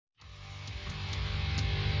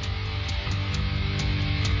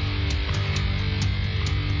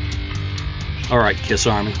Alright, KISS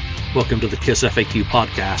Army, welcome to the KISS FAQ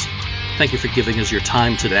podcast. Thank you for giving us your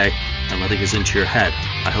time today and letting us into your head.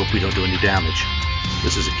 I hope we don't do any damage.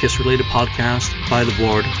 This is a KISS-related podcast by the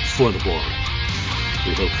board, for the board.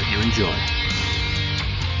 We hope that you enjoy.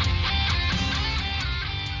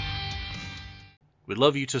 We'd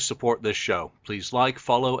love you to support this show. Please like,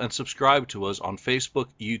 follow, and subscribe to us on Facebook,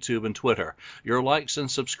 YouTube, and Twitter. Your likes and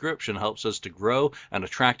subscription helps us to grow and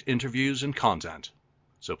attract interviews and content.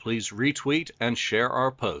 So please retweet and share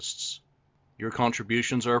our posts. Your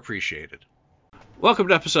contributions are appreciated. Welcome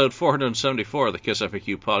to episode 474 of the KISS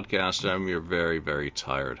FAQ podcast. I'm your very, very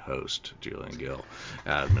tired host, Julian Gill,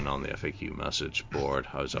 admin on the FAQ message board.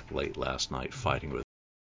 I was up late last night fighting with...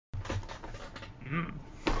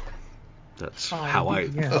 That's how I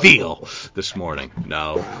feel this morning.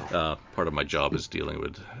 No, part of my job is dealing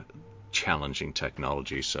with challenging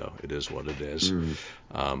technology, so it is what it is.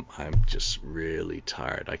 I'm just really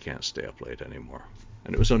tired. I can't stay up late anymore.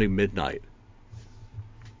 And it was only midnight.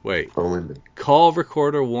 Wait. Call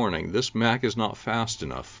recorder warning. This Mac is not fast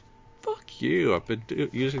enough. Fuck you. I've been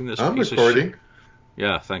using this piece of shit.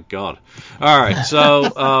 Yeah, thank God. All right,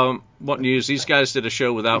 so what news? These guys did a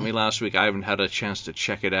show without me last week. I haven't had a chance to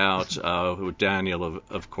check it out. With Daniel,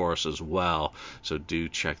 of course, as well. So do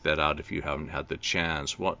check that out if you haven't had the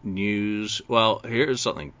chance. What news? Well, here's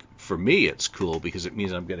something. For me, it's cool because it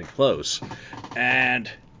means I'm getting close. And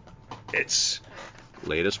it's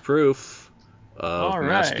latest proof of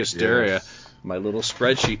mass hysteria. Yes. My little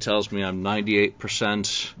spreadsheet tells me I'm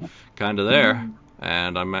 98% kind of there.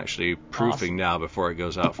 And I'm actually proofing now before it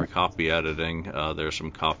goes out for copy editing. There's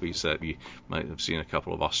some copies that you might have seen, a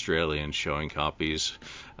couple of Australians showing copies,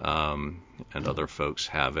 and other folks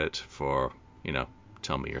have it for,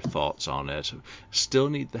 tell me your thoughts on it.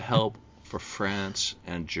 Still need the help for France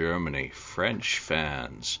and Germany. French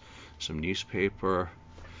fans. Some newspaper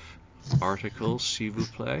articles, s'il vous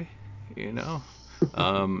plaît, get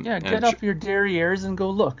up your derrieres and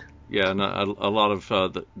go look. Yeah, and a lot of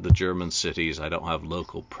the German cities I don't have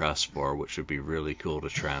local press for, which would be really cool to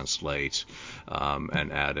translate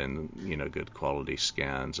and add in, good quality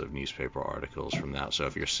scans of newspaper articles from that. So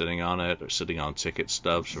if you're sitting on it or sitting on ticket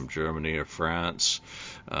stubs from Germany or France,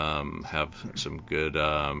 have some good,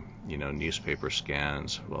 newspaper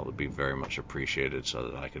scans, well, it would be very much appreciated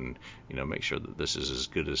so that I can, make sure that this is as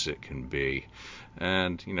good as it can be.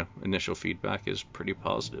 And, initial feedback is pretty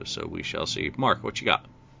positive, so we shall see. Mark, what you got?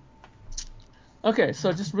 Okay,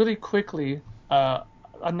 so just really quickly, I'm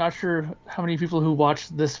not sure how many people who watch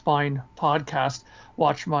this fine podcast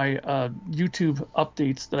watch my YouTube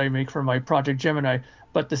updates that I make for my Project Gemini,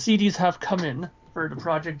 but the CDs have come in for the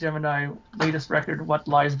Project Gemini latest record, What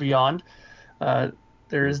Lies Beyond.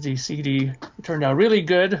 There is the CD. It turned out really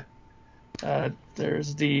good.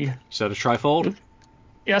 There's the... Is that a trifold?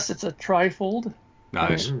 Yes, it's a trifold.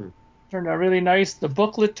 Nice. Turned out really nice. The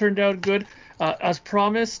booklet turned out good. As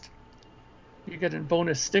promised, you get a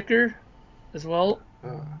bonus sticker as well.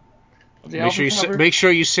 Make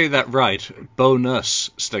sure you say that right.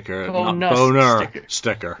 Bonus sticker, not boner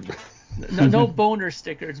sticker. No boner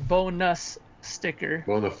sticker. It's bonus sticker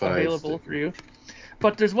available for you.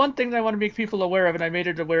 But there's one thing that I want to make people aware of, and I made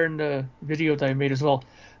it aware in the video that I made as well.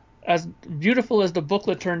 As beautiful as the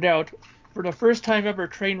booklet turned out, for the first time ever,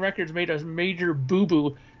 Train Records made a major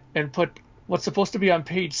boo-boo and put what's supposed to be on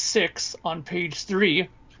page 6 on page 3.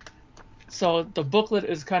 So the booklet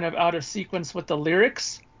is kind of out of sequence with the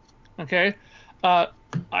lyrics. Okay, I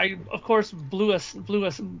of course blew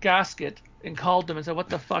a gasket and called them and said, "What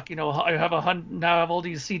the fuck? I have all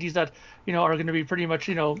these CDs that are going to be pretty much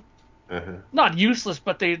not useless,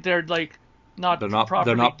 but they're like they're not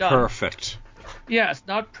done. Perfect. Yeah, it's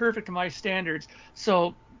not perfect to my standards.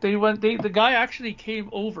 So the guy actually came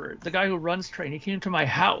over. The guy who runs Train, he came to my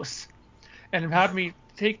house and had me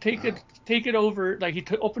take it over. Like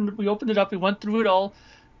we opened it up, we went through it all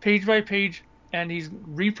page by page, and he's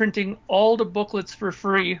reprinting all the booklets for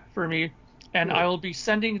free for me, and I will be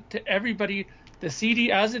sending to everybody the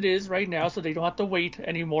CD as it is right now, so they don't have to wait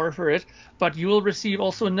anymore for it. But you will receive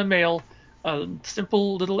also in the mail a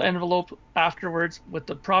simple little envelope afterwards with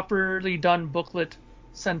the properly done booklet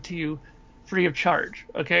sent to you free of charge.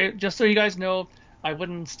 Okay, just so you guys know, I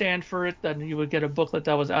wouldn't stand for it. Then you would get a booklet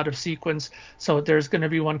that was out of sequence. So there's going to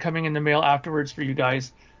be one coming in the mail afterwards for you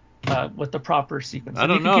guys with the proper sequence. I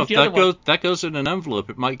don't know if that goes in an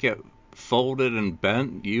envelope. It might get folded and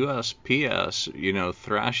bent. USPS,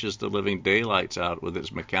 thrashes the living daylights out with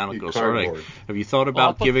its mechanical sorting. Have you thought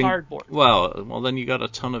about giving? Cardboard. Well, then you got a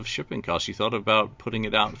ton of shipping costs. You thought about putting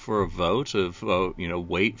it out for a vote of,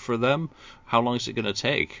 wait for them? How long is it going to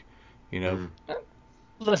take?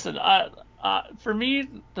 Listen, For me,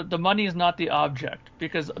 the money is not the object,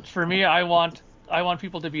 because for me, I want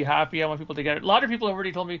people to be happy. I want people to get it. A lot of people have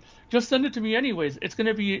already told me, just send it to me anyways. It's going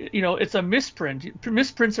to be, it's a misprint.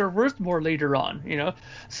 Misprints are worth more later on.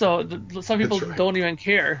 So some people That's right. don't even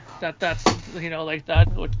care that's, like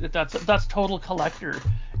that. That's total collector,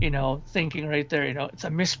 thinking right there. It's a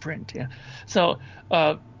misprint. Yeah. So,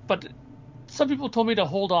 but some people told me to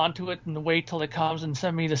hold on to it and wait till it comes and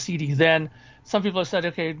send me the CD then. Some people have said,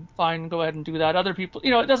 okay, fine, go ahead and do that. Other people,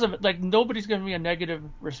 it doesn't, like, nobody's giving me a negative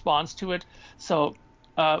response to it. So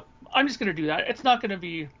I'm just going to do that. It's not going to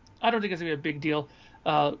be, I don't think it's going to be a big deal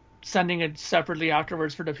sending it separately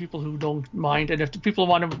afterwards for the people who don't mind. And if the people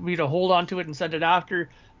want me to hold on to it and send it after,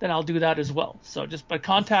 then I'll do that as well. So but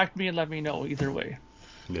contact me and let me know either way.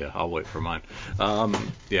 Yeah, I'll wait for mine.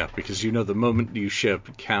 Yeah, because the moment you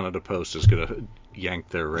ship, Canada Post is going to yank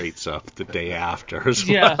their rates up the day after as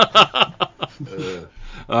well. Yeah.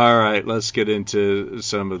 All right, let's get into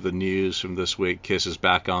some of the news from this week. Kiss is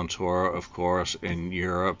back on tour, of course, in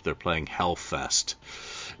Europe. They're playing Hellfest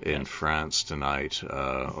in France tonight,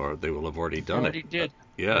 or they will have already done already it. Did.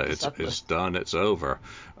 Yeah, it's done. It's over.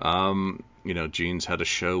 Gene's had a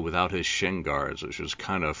show without his shin guards, which was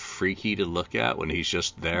kind of freaky to look at when he's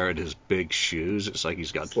just there in his big shoes. It's like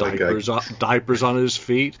he's got diapers on his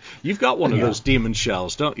feet. You've got one of those demon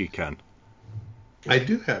shells, don't you, Ken? I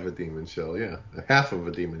do have a demon shell, yeah. Half of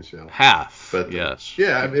a demon shell. Half, but yes.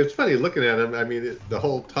 Yeah, it's funny looking at him. I mean, the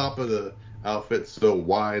whole top of the outfit's so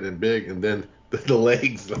wide and big, and then the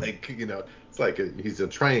legs, like, it's like he's a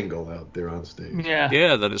triangle out there on stage.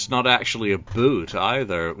 Yeah, that it's not actually a boot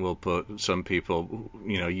either. Will put some people,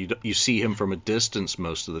 you see him from a distance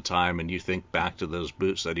most of the time, and you think back to those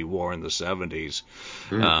boots that he wore in the 70s.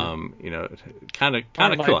 Mm-hmm. Kind of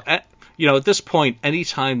cool. At this point,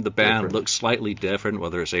 anytime the band looks slightly different,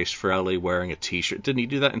 whether it's Ace Frehley wearing a T-shirt, didn't he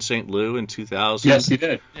do that in St. Louis in 2000? Yes, he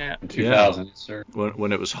did. Yeah, in 2000, yes, sir.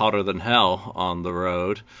 When it was hotter than hell on the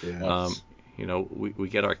road. Yes. We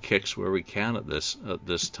get our kicks where we can at this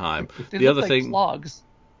time. They look like clogs.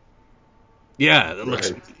 Yeah, it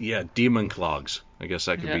looks. Yeah, demon clogs. I guess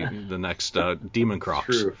that could be the next demon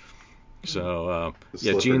crocs. True. So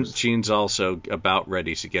Gene's also about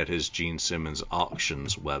ready to get his Gene Simmons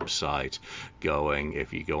Auctions website going.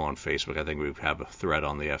 If you go on Facebook, I think we have a thread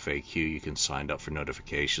on the FAQ. You can sign up for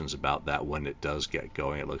notifications about that when it does get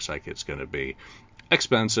going. It looks like it's going to be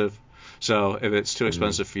expensive. So if it's too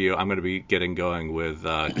expensive for you, I'm going to be getting going with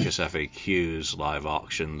Kiss FAQ's live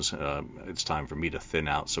auctions. It's time for me to thin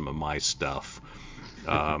out some of my stuff.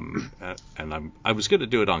 And I was going to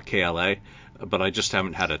do it on KLA, but I just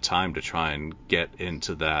haven't had a time to try and get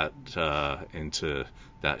into that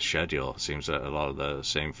schedule. It seems that a lot of the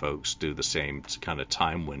same folks do the same kind of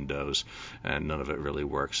time windows, and none of it really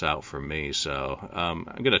works out for me. So I'm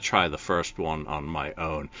going to try the first one on my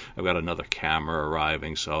own. I've got another camera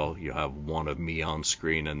arriving, so you have one of me on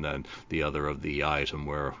screen and then the other of the item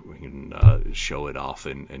where we can show it off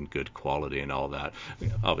in good quality and all that.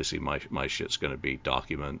 Obviously, my shit's going to be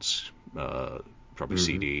documents, probably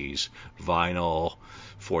CDs, vinyl,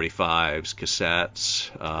 45s,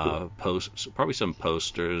 cassettes, probably some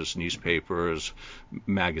posters, newspapers,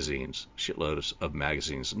 magazines, shitloads of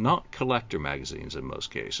magazines, not collector magazines in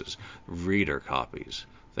most cases, reader copies,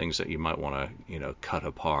 things that you might want to, cut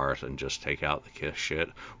apart and just take out the Kiss shit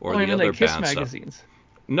or the other like Kiss band magazines. stuff.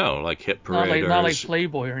 No, like Hit Paraders. Not like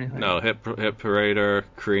Playboy or anything. No, Hit Parader,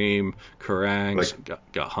 Cream, Kerrangs.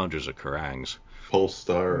 Got hundreds of Kerrangs.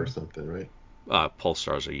 Polestar or something, right?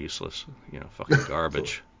 Polestars are useless. Fucking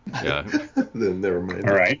garbage. Yeah. Then never mind.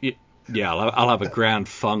 All right. Yeah, I'll have a Grand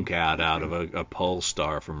Funk ad out of a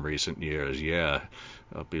Polestar from recent years. Yeah,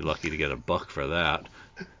 I'll be lucky to get $1 for that.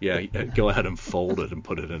 Yeah, go ahead and fold it and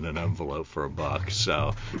put it in an envelope for $1.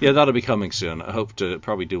 So, yeah, that'll be coming soon. I hope to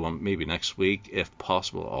probably do one maybe next week, if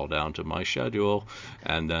possible, all down to my schedule.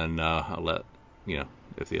 And then I'll let,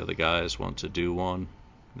 if the other guys want to do one,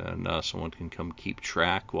 then someone can come keep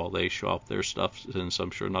track while they show off their stuff, since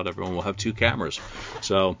I'm sure not everyone will have 2 cameras.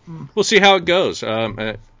 So we'll see how it goes.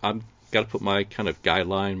 I'm got to put my kind of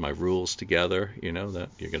guideline, my rules together, that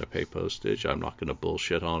you're going to pay postage. I'm not going to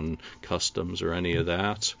bullshit on customs or any of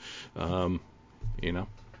that, and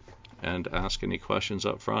ask any questions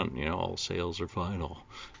up front. All sales are final,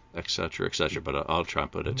 etc., etc. But I'll try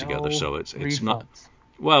and put it together so it's not.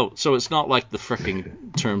 Well, so it's not like the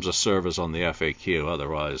fricking terms of service on the FAQ.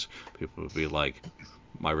 Otherwise, people would be like,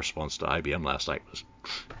 my response to IBM last night was,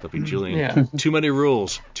 there'll be Julian, too many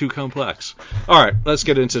rules, too complex. All right, let's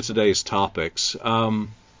get into today's topics.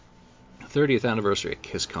 30th anniversary of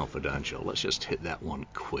Kiss Confidential. Let's just hit that one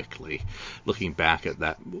quickly. Looking back at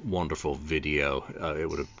that wonderful video, it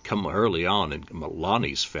would have come early on in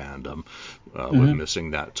Lonnie's fandom with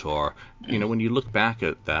missing that tour. When you look back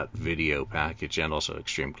at that video package, and also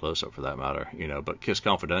Extreme Close-Up for that matter, but Kiss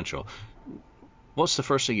Confidential, what's the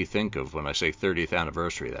first thing you think of when I say 30th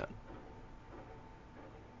anniversary of that?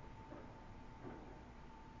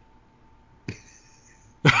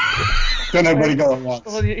 Don't everybody go at once.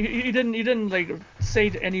 Well, he didn't like say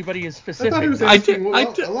to anybody in specific. I thought he was asking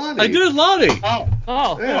Lonnie. I did Lonnie.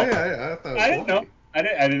 Oh. Yeah. I didn't know. I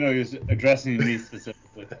didn't know he was addressing me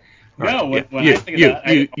specifically. Right. When I think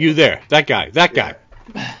about you there, that guy, that guy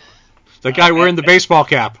wearing the baseball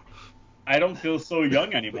cap. I don't feel so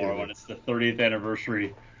young anymore when it's the 30th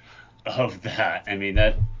anniversary of that. I mean,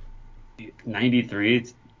 that 93,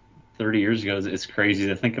 it's 30 years ago. It's crazy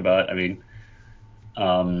to think about. I mean,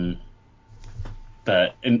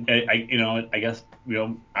 but and I guess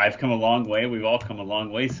I've come a long way. We've all come a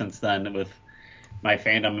long way since then with my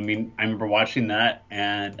fandom. I mean, I remember watching that,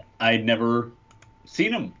 and I'd never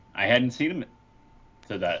seen him. I hadn't seen him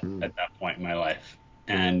at that point in my life,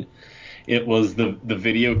 and it was the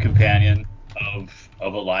video companion of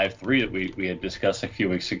Alive 3 that we had discussed a few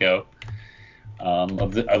weeks ago,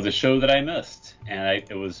 of the show that I missed, and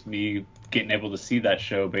it was me getting able to see that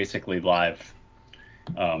show basically live.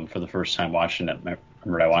 For the first time watching it. I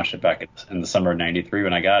remember I watched it back in the summer of '93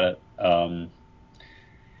 when I got it.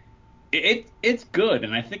 It's good,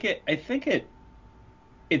 and I think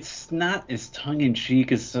it's not as tongue in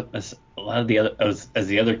cheek as a lot of the other as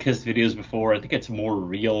the other Kiss videos before. I think it's more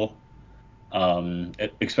real,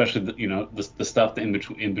 especially the stuff in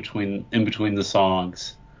between the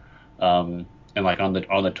songs. And like on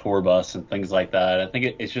the tour bus and things like that. I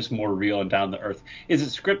think it's just more real and down to earth. Is it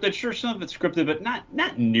scripted? Sure, some of it's scripted, but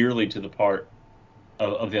not nearly to the part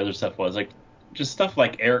of the other stuff was. Like just stuff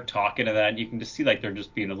like Eric talking to that, you can just see like they're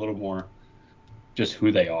just being a little more just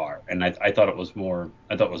who they are. And I thought it was done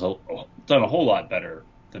a whole lot better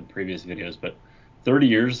than previous videos. But 30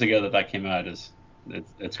 years ago that came out it's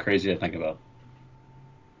crazy to think about.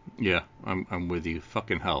 Yeah, I'm with you.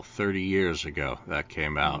 Fucking hell, 30 years ago that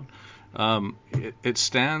came out. It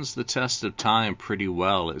stands the test of time pretty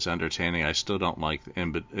well. It's entertaining. I still don't like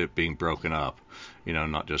it being broken up,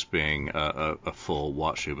 not just being a full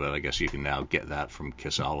watch through, but I guess you can now get that from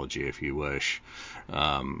Kissology if you wish.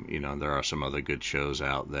 There are some other good shows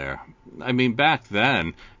out there. I mean, back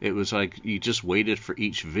then, it was like you just waited for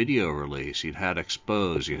each video release. You'd had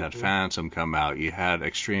Exposed, you'd had Phantom come out, you had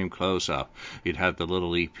Extreme Close-Up, you'd had the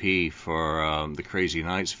little EP for the Crazy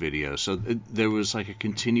Nights video. So there was like a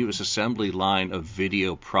continuous assembly line of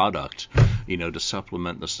video product, to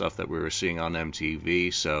supplement the stuff that we were seeing on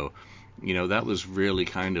MTV. So, that was really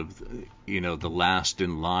kind of, the last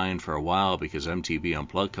in line for a while, because MTV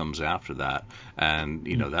Unplugged comes after that, and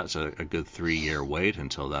that's a good 3-year wait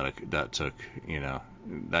until that took,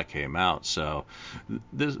 that came out. So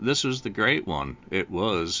this was the great one. It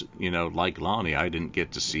was, like Lonnie, I didn't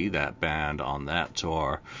get to see that band on that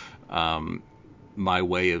tour. My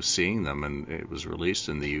way of seeing them, and it was released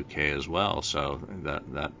in the UK as well, so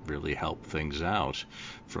that really helped things out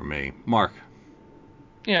for me. Mark?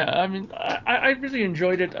 Yeah, I mean, I really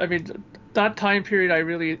enjoyed it. I mean, that time period, I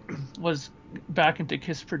really was back into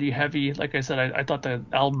Kiss pretty heavy. Like I said, I thought the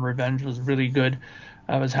album Revenge was really good.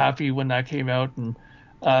 I was happy when that came out, and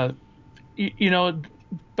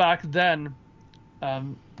back then, I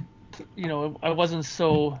wasn't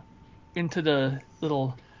so into the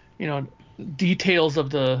little, details of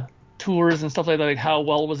the tours and stuff like that, like how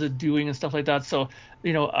well was it doing and stuff like that. So,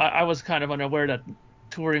 I was kind of unaware that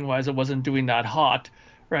touring wise, it wasn't doing that hot,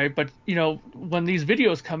 right? But, when these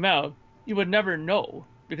videos come out, you would never know,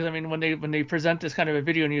 because I mean, when they present this kind of a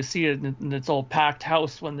video and you see it and it's all packed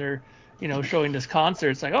house when they're, showing this concert,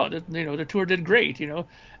 it's like, oh, the tour did great,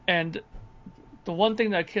 and the one thing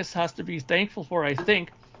that Kiss has to be thankful for, I think,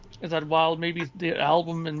 is that while maybe the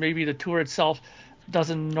album and maybe the tour itself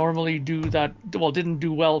doesn't normally do that, well, didn't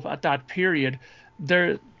do well at that period,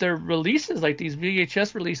 their releases, like these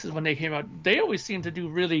VHS releases when they came out, they always seem to do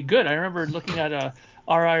really good. I remember looking at a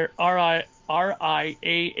RIAA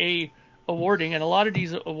awarding, and a lot of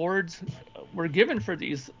these awards were given for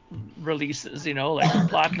these releases, like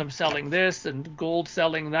platinum selling this and gold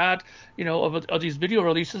selling that, of these video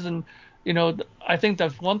releases. And I think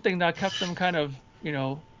that's one thing that kept them kind of,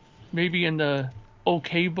 maybe in the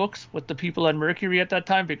okay books with the people at Mercury at that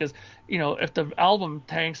time, because if the album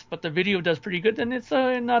tanks but the video does pretty good, then it's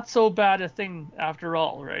not so bad a thing after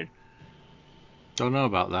all, right? Don't know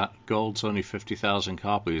about that. Gold's only 50,000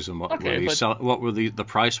 copies, and what Okay, were what were the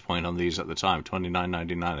price point on these at the time?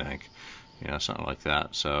 $29.99, I think. something like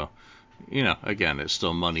that. So, again, it's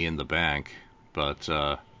still money in the bank, but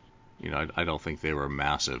I don't think they were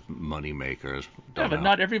massive money makers. Yeah, but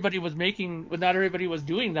not everybody was doing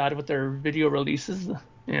that with their video releases.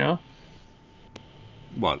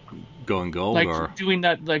 What, going gold like or doing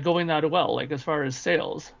that, like going that well, like as far as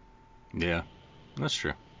sales. Yeah, that's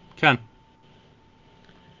true. Ken.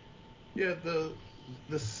 Yeah,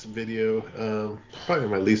 this video, probably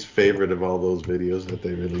my least favorite of all those videos that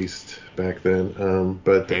they released back then.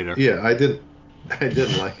 But Hater. yeah, I didn't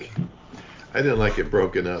like it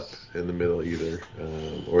broken up in the middle either.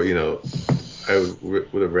 Or I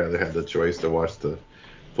would have rather had the choice to watch the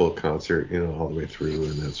full concert, all the way through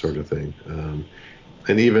and that sort of thing.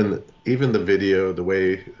 And even the video, the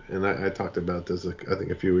way, and I talked about this, I think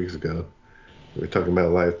a few weeks ago. We were talking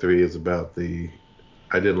about Live 3 is about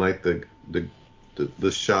I didn't like the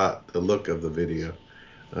shot, the look of the video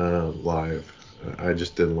live. I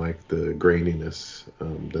just didn't like the graininess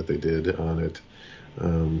that they did on it.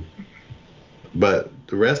 But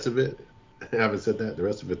the rest of it, having said that, the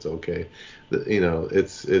rest of it's okay.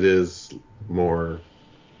 It is more,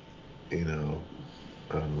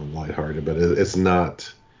 lighthearted, but it's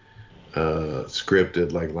not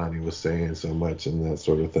scripted like Lonnie was saying so much and that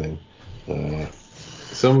sort of thing.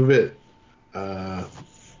 Some of it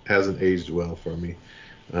hasn't aged well for me,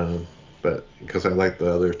 but because I like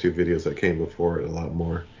the other two videos that came before it a lot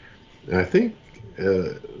more. And I think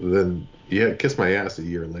then Kiss My Ass a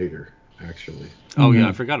year later, actually. Oh yeah,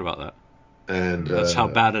 I forgot about that. And that's how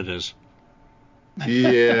bad it is.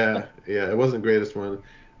 Yeah, it wasn't the greatest one.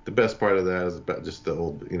 The best part of that is about just the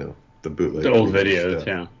old, the bootleg. The old videos, stuff.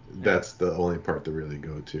 yeah. That's the only part to really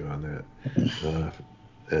go to on that.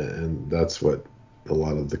 And that's what a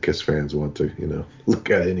lot of the Kiss fans want to, look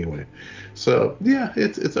at anyway. So, yeah,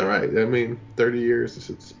 it's all right. I mean, 30 years,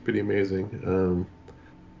 it's pretty amazing.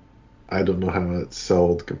 I don't know how it's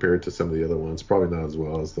sold compared to some of the other ones. Probably not as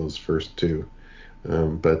well as those first two.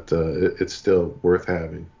 But it's still worth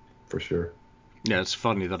having, for sure. Yeah, it's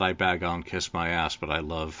funny that I bag on Kiss My Ass, but I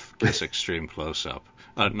love Kiss Extreme Close Up.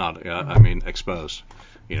 Exposed.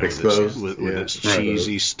 Exposed, with its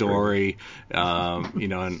cheesy story,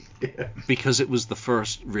 and because it was the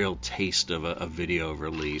first real taste of a video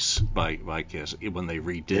release by Kiss when they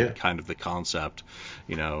redid kind of the concept,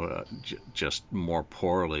 just more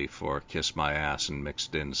poorly for Kiss My Ass and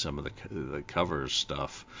mixed in some of the covers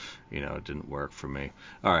stuff. It didn't work for me.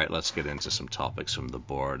 All right, let's get into some topics from the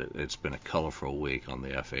board. It's been a colorful week on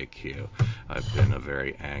the FAQ. I've been a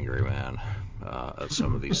very angry man at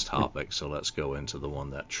some of these topics, so let's go into the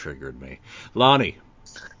one that triggered me. Lonnie,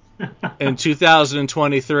 in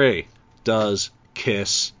 2023, does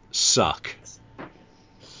Kiss suck?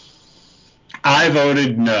 I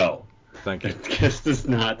voted no. Thank you. Kiss does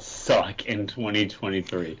not suck in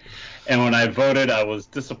 2023. And when I voted, I was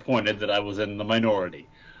disappointed that I was in the minority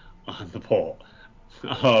on the poll.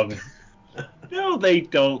 No, they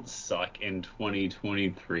don't suck in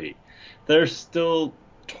 2023. They're still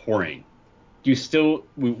touring.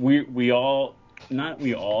 We all, not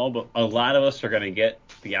we all, but a lot of us are going to get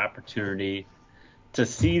the opportunity to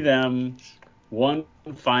see them one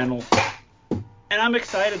final, and I'm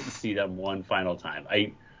excited to see them one final time.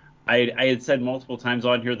 I had said multiple times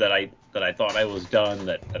on here that I thought I was done,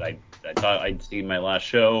 that I thought I'd seen my last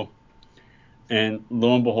show, and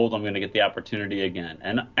lo and behold, I'm going to get the opportunity again,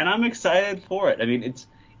 and I'm excited for it. I mean,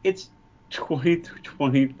 it's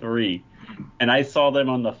 2023, and I saw them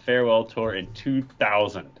on the farewell tour in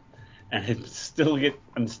 2000, and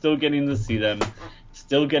I'm still getting to see them,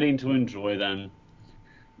 still getting to enjoy them,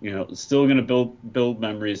 still going to build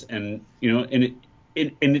memories, and and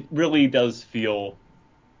it really does feel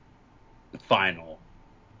final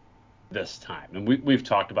this time. And we've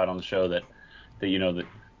talked about on the show that they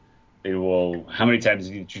will. How many times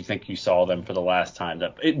did you think you saw them for the last time?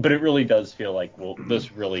 But it really does feel like, well,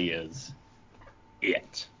 this really is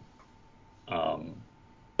it.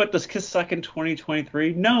 But does Kiss suck in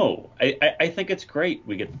 2023? No, I think it's great.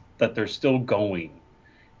 We get that they're still going,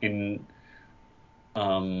 in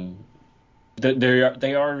that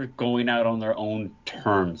they are going out on their own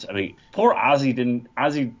terms. I mean, poor Ozzy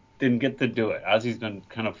didn't get to do it. Ozzy's been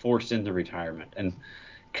kind of forced into retirement, and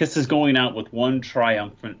Kiss is going out with one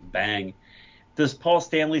triumphant bang. Does Paul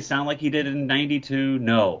Stanley sound like he did in '92?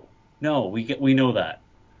 No, we know that,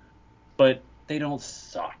 but they don't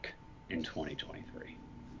suck in 2023.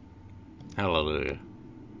 Hallelujah.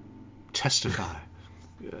 Testify.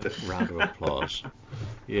 Round of applause.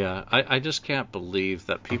 Yeah, I just can't believe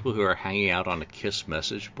that people who are hanging out on a Kiss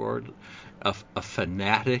message board, a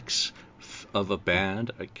fanatics of a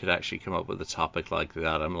band could actually come up with a topic like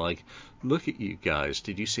that. I'm like, look at you guys.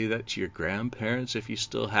 Did you say that to your grandparents, if you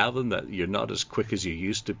still have them, that you're not as quick as you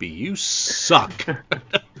used to be? You suck.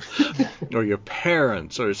 Or your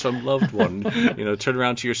parents or some loved one, turn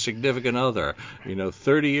around to your significant other,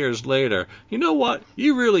 30 years later, you know what?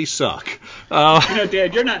 You really suck.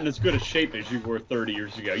 Dad, you're not in as good a shape as you were 30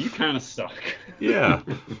 years ago. You kind of suck. Yeah.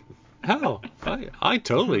 Hell, I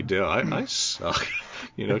totally do. I suck,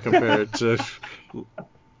 compared to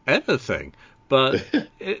anything. But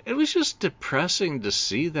it was just depressing to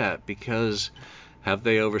see that, because have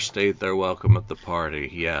they overstayed their welcome at the party?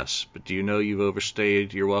 Yes. But do you know you've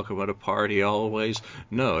overstayed your welcome at a party always?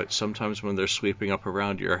 No. It's sometimes when they're sweeping up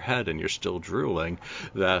around your head and you're still drooling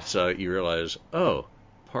that you realize, oh,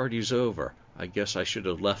 party's over. I guess I should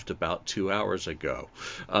have left about 2 hours ago.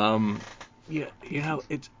 Yeah,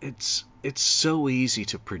 it's so easy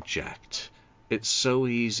to project. It's so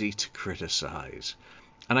easy to criticize.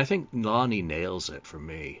 And I think Lonnie nails it for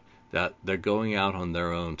me, that they're going out on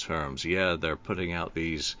their own terms. Yeah, they're putting out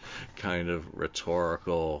these kind of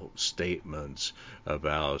rhetorical statements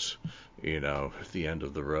about, the end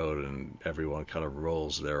of the road, and everyone kind of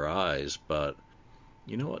rolls their eyes. But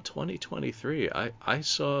you know what, 2023, I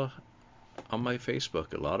saw on my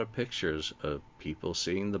Facebook a lot of pictures of people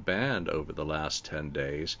seeing the band over the last 10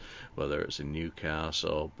 days, whether it's in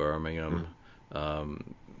Newcastle, Birmingham,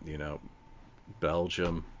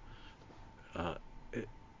 Belgium,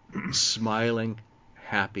 smiling,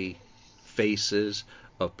 happy faces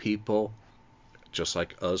of people just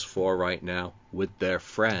like us four right now with their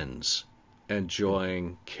friends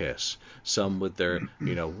enjoying Kiss. Some with their,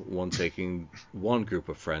 one taking one group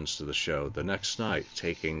of friends to the show, the next night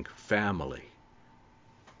taking family.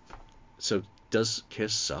 So does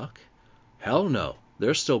Kiss suck? Hell no.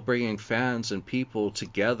 They're still bringing fans and people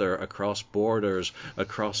together across borders,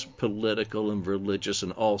 across political and religious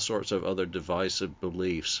and all sorts of other divisive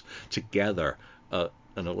beliefs together, an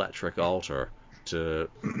electric altar to,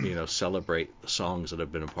 celebrate the songs that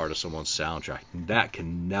have been a part of someone's soundtrack. That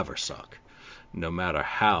can never suck, no matter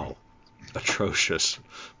how atrocious,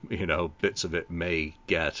 bits of it may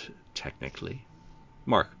get technically.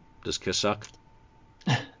 Mark, does Kiss suck?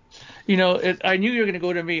 I knew you were going to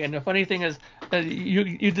go to me, and the funny thing is,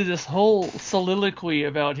 you did this whole soliloquy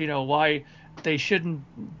about why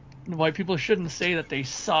people shouldn't say that they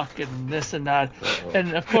suck and this and that,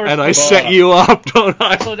 and of course. And I set you up, don't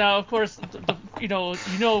I? So now, of course, you know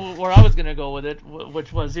where I was going to go with it,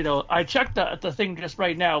 which was, I checked the thing just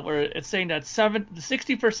right now where it's saying that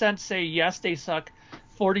 60% say yes they suck.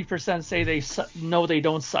 40% say no, they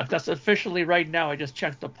don't suck. That's officially right now. I just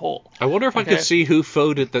checked the poll. I wonder if I could see who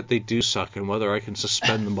voted that they do suck and whether I can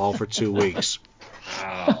suspend them all for 2 weeks.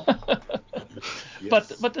 Wow.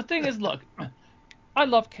 Yes. But the thing is, look, I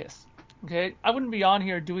love Kiss. Okay, I wouldn't be on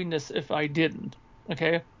here doing this if I didn't.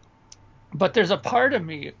 Okay, but there's a part of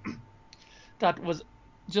me that was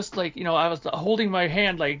just like, I was holding my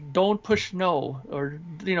hand like, don't push no, or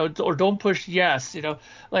or don't push yes,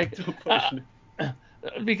 like don't push no.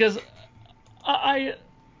 Because I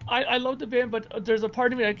love the band, but there's a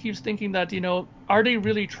part of me that keeps thinking that, are they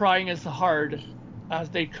really trying as hard as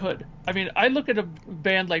they could? I mean, I look at a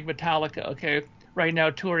band like Metallica, okay, right now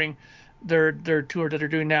touring their tour that they're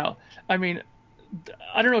doing now. I mean,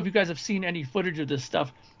 I don't know if you guys have seen any footage of this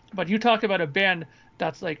stuff, but you talk about a band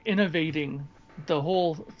that's like innovating the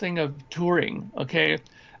whole thing of touring, okay?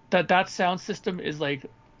 That sound system is like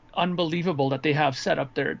unbelievable that they have set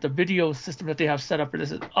up there. The video system that they have set up for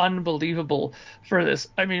this is unbelievable for this.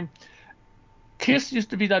 I mean, Kiss used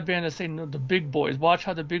to be that band that say, no, the big boys, watch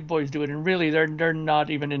how the big boys do it, and really they're not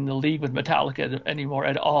even in the league with Metallica anymore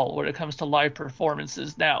at all when it comes to live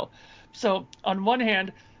performances now. So on one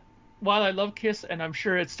hand, while I love Kiss and I'm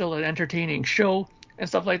sure it's still an entertaining show and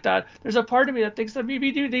stuff like that, there's a part of me that thinks that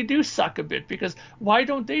maybe they do suck a bit, because why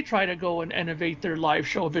don't they try to go and innovate their live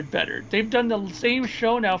show a bit better? They've done the same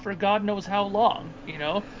show now for God knows how long,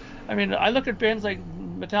 I mean, I look at bands like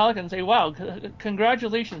Metallica and say, wow,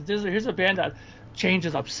 congratulations, here's a band that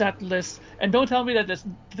changes up set lists, and don't tell me that it's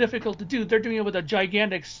difficult to do. They're doing it with a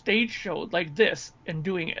gigantic stage show like this and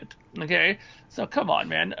doing it, okay? So come on,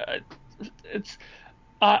 man.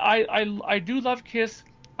 I do love Kiss.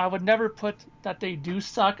 I would never put that they do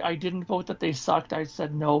suck. I didn't vote that they sucked. I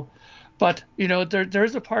said no. But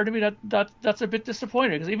there's a part of me that's a bit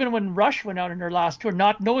disappointed, because even when Rush went out in their last tour,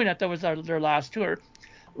 not knowing that was their last tour,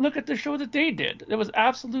 look at the show that they did. It was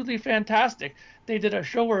absolutely fantastic. They did a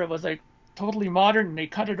show where it was like totally modern, and they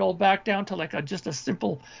cut it all back down to like just a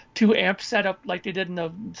simple 2-amp setup like they did in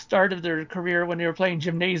the start of their career when they were playing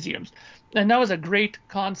gymnasiums. And that was a great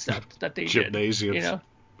concept that they did. Gymnasiums.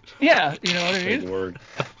 Yeah, you know what I mean? Big word.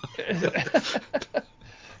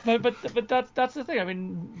 But that's the thing. I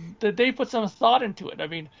mean, they put some thought into it. I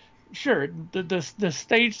mean, sure, the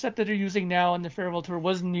stage set that they're using now on the farewell tour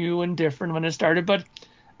was new and different when it started, but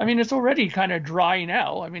I mean, it's already kind of dry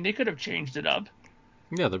now. I mean, they could have changed it up.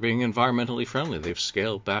 Yeah, they're being environmentally friendly. They've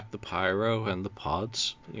scaled back the pyro and the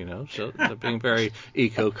pods, so they're being very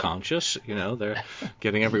eco-conscious. They're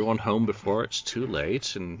getting everyone home before it's too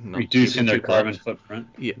late and not reducing their too carbon bad. footprint.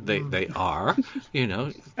 Yeah, they are,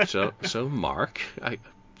 So Mark,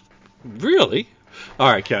 really?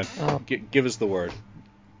 All right, Ken, give us the word.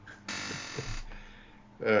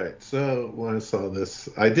 All right. So when I saw this,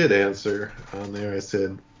 I did answer on there. I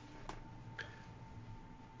said,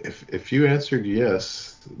 if you answered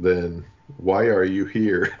yes, then why are you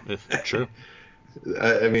here? True.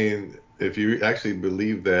 I mean, if you actually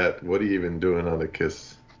believe that, what are you even doing on the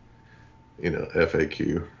KISS,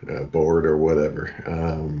 FAQ board or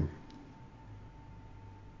whatever?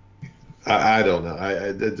 I don't know.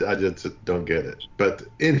 I just don't get it. But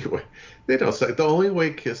anyway, they don't suck. The only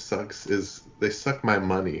way KISS sucks is they suck my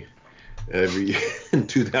money every in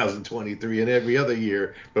 2023 and every other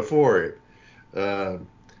year before it.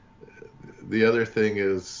 The other thing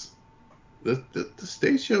is the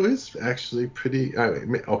stage show is actually pretty. I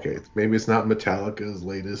mean, okay, maybe it's not Metallica's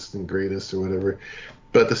latest and greatest or whatever,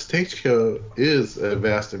 but the stage show is a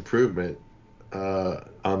vast improvement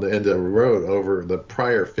on the end of the road over the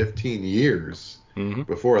prior 15 years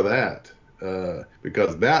before that,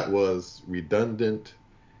 because that was redundant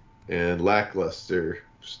and lackluster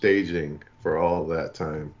staging for all that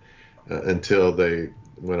time until they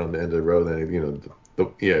went on the end of the road. And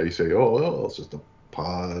you say, oh, it's just a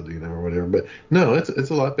pod, or whatever. But no, it's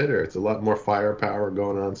a lot better. It's a lot more firepower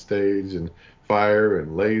going on stage, and fire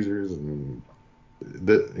and lasers and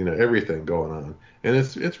everything going on, and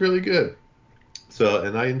it's really good. So,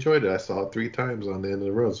 and I enjoyed it. I saw it 3 times on the end of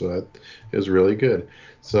the road, so it was really good.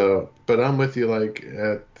 So, but I'm with you, like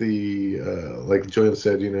at the like Julian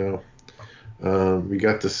said, we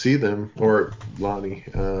got to see them, or Lonnie,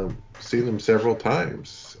 see them several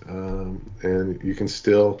times, and you can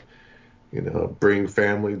still, bring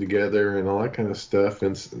family together and all that kind of stuff,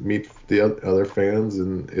 and meet the other fans,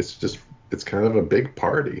 and it's kind of a big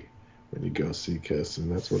party when you go see KISS,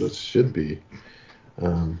 and that's what it should be.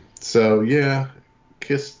 So yeah,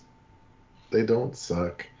 KISS, they don't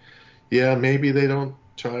suck. Yeah, maybe they don't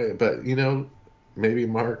try it, but maybe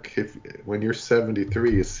Mark, if when you're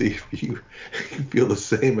 73, you see if you feel the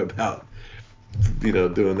same about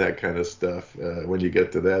doing that kind of stuff when you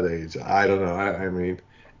get to that age. I don't know. I mean,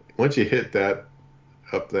 once you hit that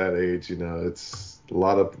age, it's a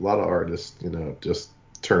lot of artists, just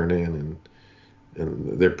turn in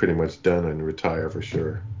and they're pretty much done and retire for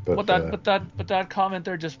sure. But that comment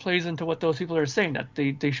there just plays into what those people are saying, that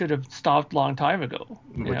they should have stopped a long time ago.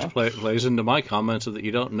 Which plays into my comments that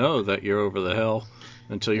you don't know that you're over the hill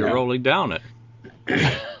until you're rolling down it.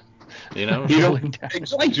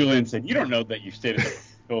 Like Julian said, you don't know that you stayed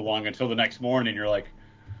so long until the next morning. You're like,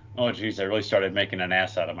 oh, geez, I really started making an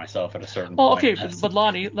ass out of myself at a certain point. Okay, but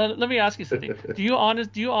Lonnie, let me ask you something. Do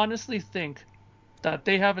you honestly think that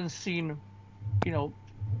they haven't seen,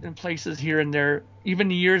 in places here and there,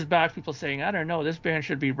 even years back, people saying, I don't know, this band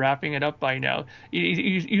should be wrapping it up by now?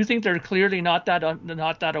 You think they're clearly not that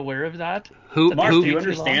aware of that? Mark, do you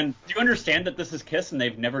understand? Do you understand that this is KISS and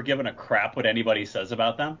they've never given a crap what anybody says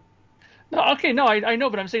about them? No, okay, no, I know,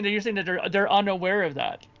 but I'm saying that you're saying that they're unaware of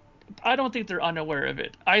that. I don't think they're unaware of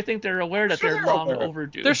it. I think they're aware that they're long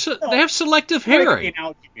overdue. They have selective hearing.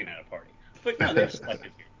 Being at a party, but no, they have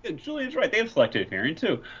selective hearing. Julian's right; they have selective hearing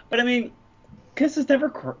too. But I mean, KISS has never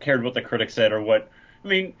cared what the critics said or what. I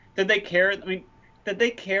mean, did they care? I mean, did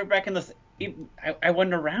they care back in the? I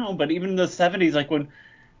wasn't around, but even in the 70s, like when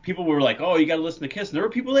people were like, "Oh, you got to listen to KISS," and there were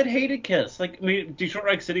people that hated KISS. Like, I mean, Detroit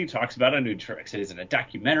Rock City talks about it. I know Detroit Rock City is in a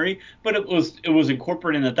documentary, but it was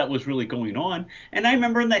incorporating that was really going on. And I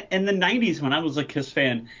remember in the 90s when I was a KISS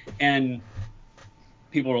fan, and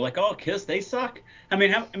people were like, "Oh, KISS, they suck." I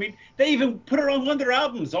mean, they even put it on one of their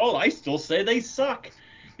albums. Oh, I still say they suck.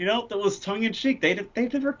 That was tongue in cheek. They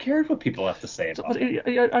never cared what people have to say about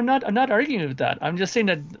it. I'm not arguing with that. I'm just saying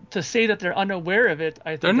that to say that they're unaware of it,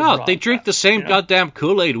 I think they're not. They drink the same goddamn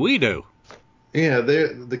Kool-Aid we do. Yeah,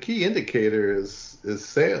 the key indicator is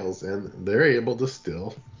sales, and they're able to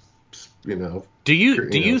still, Do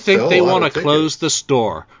you think they want to close the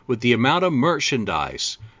store with the amount of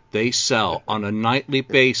merchandise they sell on a nightly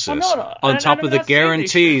basis, on top of the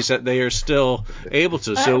guarantees that they are still able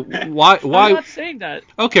to? So why? I'm not saying that.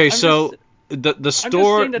 Okay, so the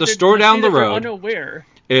store down the road, unaware.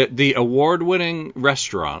 The award-winning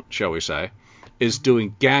restaurant, shall we say, is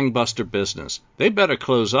doing gangbuster business. They better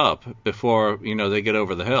close up before, they get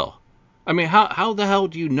over the hill. I mean, how the hell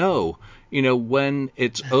do you know, when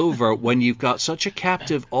it's over, when you've got such a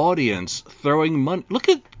captive audience throwing money? Look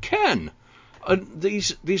at Ken.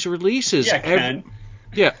 These releases. Yeah, Ken.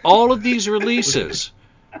 All of these releases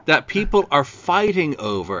that people are fighting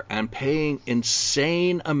over and paying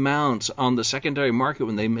insane amounts on the secondary market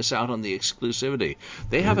when they miss out on the exclusivity.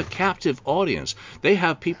 They have a captive audience. They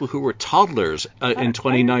have people who were toddlers in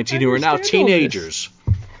 2019 who are now teenagers.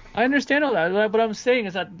 I understand all that. What I'm saying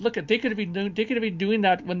is that, look, they could have been doing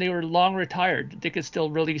that when they were long retired. They could still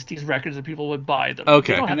release these records and people would buy them.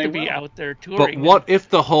 Okay. They don't have to be out there touring. But what if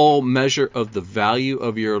the whole measure of the value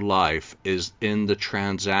of your life is in the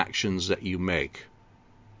transactions that you make?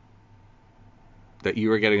 That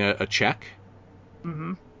you are getting a check?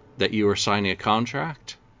 Mm-hmm. That you are signing a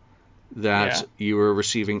contract? That you are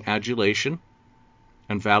receiving adulation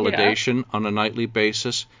and validation on a nightly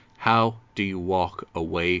basis? How do you walk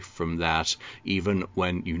away from that even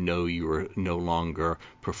when you know you are no longer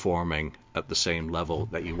performing at the same level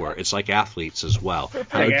that you were? It's like athletes as well.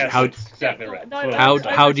 How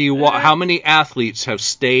do you walk? How many athletes have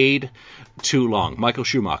stayed too long? Michael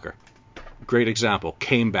Schumacher, great example,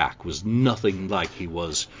 came back, was nothing like he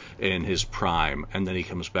was in his prime, and then he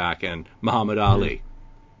comes back, and Muhammad Ali,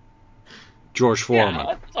 George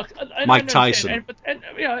Foreman, Mike Tyson. But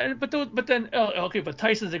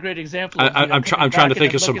Tyson's a great example. I'm trying to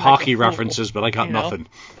think of some hockey references, but I got nothing.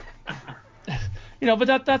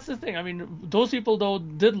 But that's the thing. I mean, those people though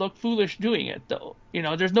did look foolish doing it though.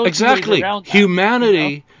 There's no exactly two ways around that,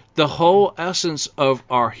 humanity. The whole essence of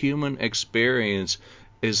our human experience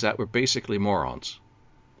is that we're basically morons.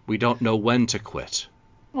 We don't know when to quit.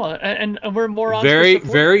 Well, and we're morons.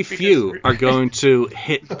 Very few are going to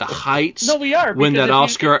hit the heights. No, we are. Win that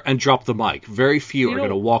Oscar and drop the mic. Very few are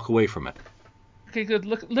going to walk away from it. Okay, good.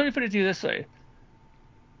 Look, let me put it to you this way.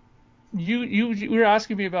 You were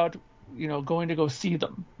asking me about going to go see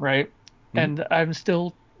them, right? Mm-hmm. And I'm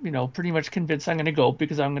still pretty much convinced I'm going to go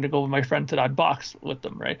because I'm going to go with my friend to that box with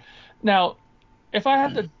them, right? Now, if I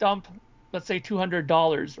had to dump, let's say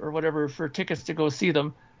 $200 or whatever for tickets to go see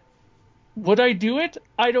them, would I do it?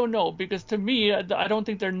 I don't know, because to me, I don't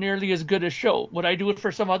think they're nearly as good a show. Would I do it for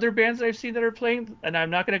some other bands that I've seen that are playing? And I'm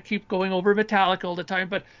not going to keep going over Metallica all the time,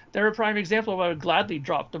 but they're a prime example of I would gladly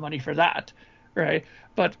drop the money for that, right?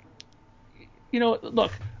 But,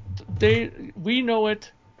 look, we know it.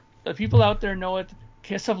 The people out there know it.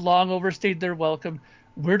 Kiss have long overstayed their welcome.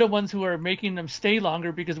 We're the ones who are making them stay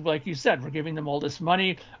longer because, like you said, we're giving them all this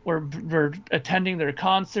money. We're attending their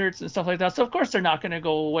concerts and stuff like that. So, of course, they're not going to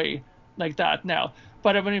go away like that now.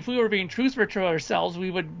 But I mean, if we were being truthful to ourselves,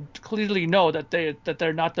 we would clearly know that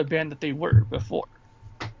they're not the band that they were before,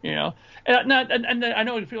 And I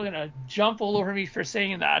know people are gonna jump all over me for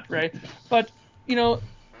saying that, right? But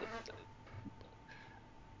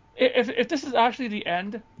if this is actually the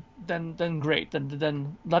end, then great.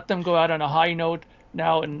 Then let them go out on a high note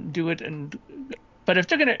now and do it. But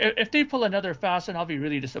if they pull another fast one, I'll be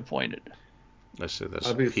really disappointed. I say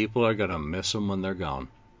this: people are gonna miss them when they're gone.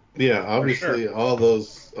 Yeah, obviously, all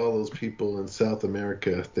those people in South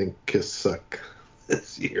America think Kiss suck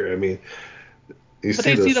this year. I mean, you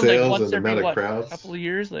see the sales and the amount of crowds. A couple of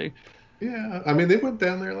years, Yeah, I mean, they went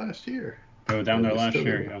down there last year. They went down there last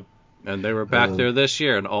year, yeah. And they were back there this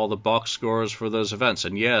year, and all the box scores for those events.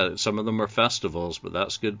 And yeah, some of them are festivals, but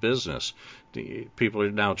that's good business. People are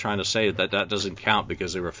now trying to say that doesn't count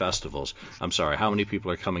because they were festivals. I'm sorry, how many people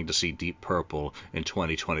are coming to see Deep Purple in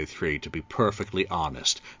 2023? To be perfectly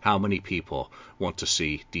honest, how many people want to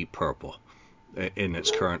see Deep Purple in its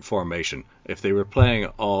current formation? If they were playing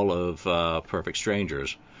all of Perfect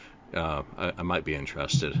Strangers, I might be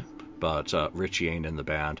interested. But Richie ain't in the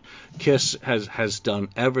band. Kiss has done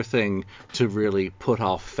everything to really put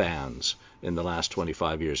off fans in the last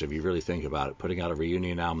 25 years, if you really think about it. Putting out a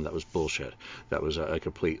reunion album that was bullshit. That was a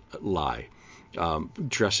complete lie.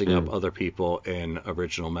 Dressing up other people in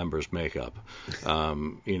original members' makeup.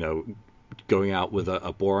 Going out with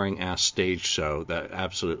a boring-ass stage show that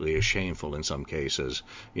absolutely is shameful in some cases.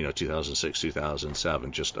 2006,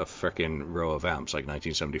 2007, just a frickin' row of amps like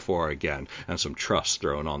 1974 again, and some truss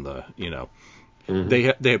thrown on the, Mm-hmm.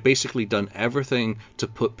 They have basically done everything to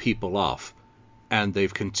put people off, and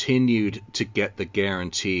they've continued to get the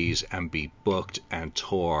guarantees and be booked and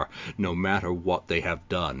tour no matter what they have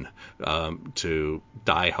done to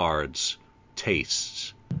diehards'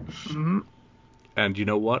 tastes. Mm-hmm. And you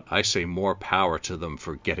know what? I say more power to them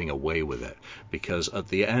for getting away with it, because at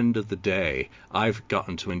the end of the day, I've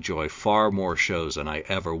gotten to enjoy far more shows than I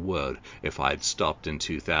ever would if I'd stopped in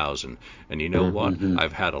 2000. And you know what?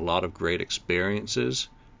 I've had a lot of great experiences.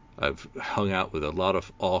 I've hung out with a lot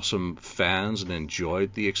of awesome fans and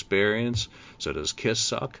enjoyed the experience. So does Kiss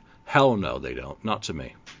suck? Hell no, they don't. Not to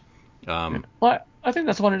me. Well, I think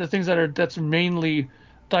that's one of the things that's mainly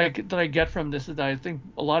that I get from this, is that I think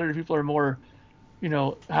a lot of the people are more,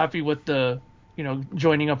 happy with the,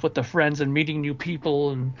 joining up with the friends and meeting new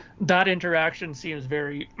people, and that interaction seems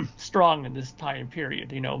very strong in this time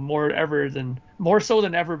period. More so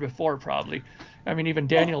than ever before, probably. I mean, even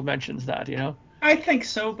Daniel mentions that. I think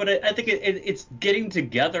so, but I think it's getting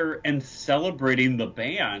together and celebrating the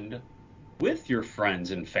band with your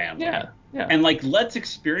friends and family. Yeah. And let's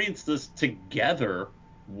experience this together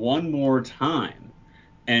one more time.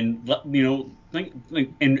 And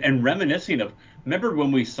and reminiscing of, remember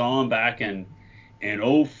when we saw them back in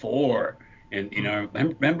 2004, and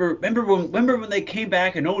remember when they came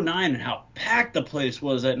back in 2009 and how packed the place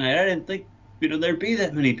was that night. I didn't think there'd be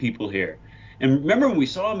that many people here. And remember when we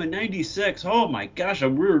saw them in 96? Oh my gosh, we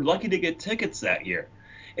were lucky to get tickets that year.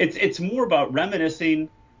 It's more about reminiscing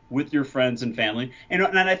with your friends and family, and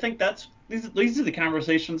I think these are the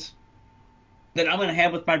conversations that I'm going to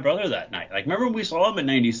have with my brother that night. Remember when we saw him in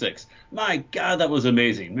 96? My God, that was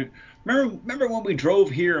amazing. Remember when we drove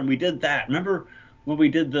here and we did that? Remember when we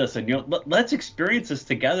did this? And let's experience this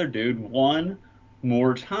together, dude, one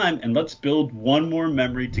more time, and let's build one more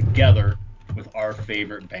memory together with our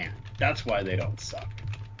favorite band. That's why they don't suck.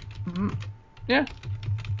 Yeah.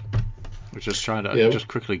 I was just trying to just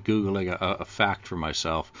quickly Googling a fact for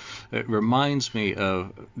myself. It reminds me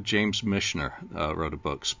of James Michener wrote a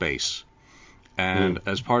book, Space. And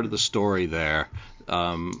as part of the story there,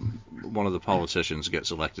 one of the politicians gets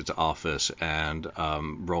elected to office and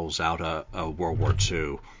rolls out a World War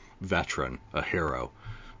II veteran, a hero.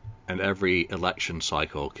 And every election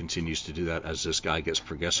cycle continues to do that as this guy gets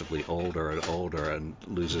progressively older and older and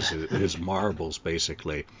loses his marbles,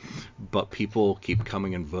 basically. But people keep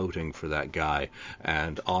coming and voting for that guy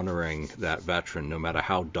and honoring that veteran, no matter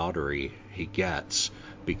how doddery he gets,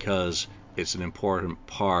 because it's an important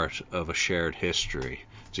part of a shared history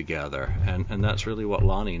together. And that's really what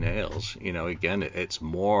Lonnie nails. Again, it's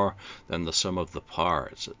more than the sum of the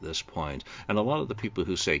parts at this point. And a lot of the people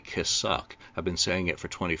who say Kiss suck have been saying it for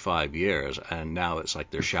 25 years, and now it's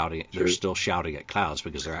like they're still shouting at clouds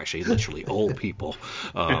because they're actually literally old people.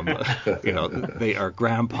 They are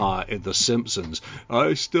grandpa in The Simpsons.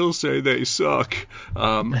 I still say they suck.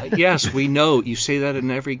 Yes, we know. You say that in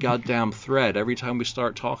every goddamn thread. Every time we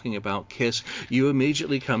start talking about Kiss, you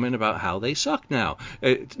immediately come in about how they suck now.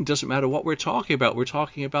 It doesn't matter what we're talking about. We're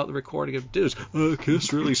talking about the recording of dudes.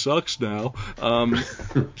 Kiss really sucks now.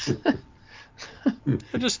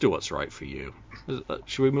 Just do what's right for you.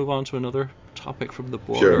 Should we move on to another topic from the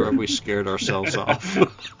board, Sure. or have we scared ourselves off?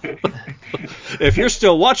 If you're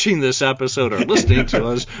still watching this episode or listening to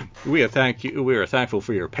us, we are thankful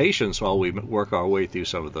for your patience while we work our way through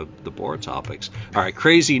some of the board topics. All right,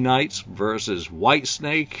 Crazy Nights versus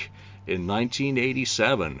Whitesnake in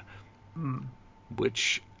 1987.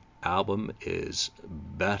 Which album is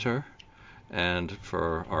better? And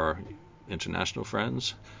for our international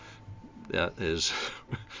friends, that is,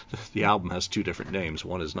 the album has two different names.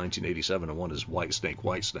 One is 1987 and one is Whitesnake.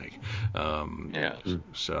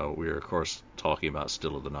 So we are, of course, talking about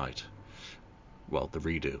Still of the Night. Well, the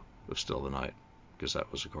redo of Still of the Night, because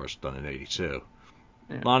that was, of course, done in 82.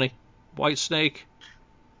 Yeah. Lonnie, Whitesnake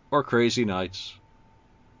or Crazy Nights?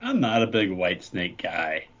 I'm not a big Whitesnake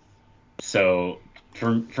guy. So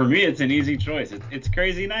for me, it's an easy choice. It's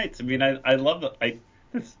Crazy Nights. I mean, I love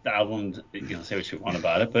this album. Say what you want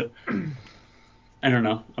about it, but I don't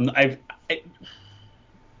know.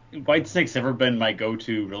 Whitesnake's never been my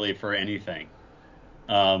go-to really for anything.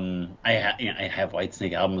 I have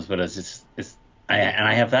Whitesnake albums, but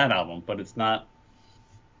I have that album, but it's not.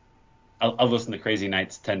 I'll listen to Crazy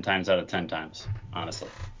Nights 10 times out of 10 times, honestly.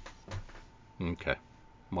 Okay,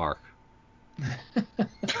 Mark.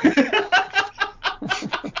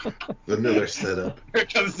 Another setup. Here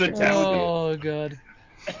comes the talent. Oh god.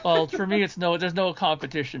 Well, for me, there's no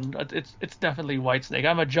competition. It's definitely Whitesnake.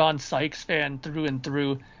 I'm a John Sykes fan through and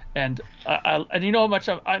through, and you know how much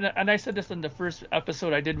I said this in the first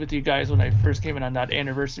episode I did with you guys when I first came in on that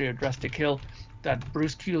anniversary of Dress to Kill, that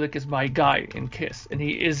Bruce Kulick is my guy in Kiss, and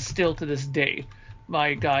he is still to this day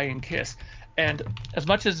my guy in Kiss. And as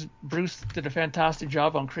much as Bruce did a fantastic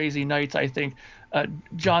job on Crazy Nights, I think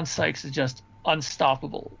John Sykes is just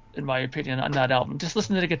unstoppable, in my opinion, on that album. Just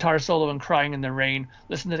listen to the guitar solo and Crying in the Rain.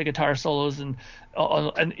 Listen to the guitar solos and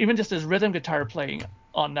even just his rhythm guitar playing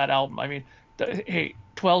on that album. I mean, hey,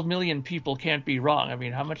 12 million people can't be wrong. I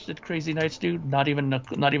mean, how much did Crazy Nights do? Not even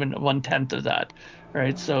 1/10 of that,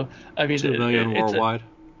 right? So I mean, 2 million worldwide.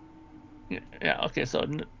 Yeah. Okay. So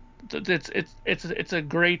it's a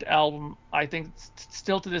great album. I think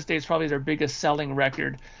still to this day it's probably their biggest selling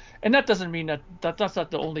record, and that doesn't mean that's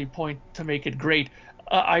not the only point to make it great.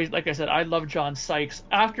 Like I said, I love John Sykes.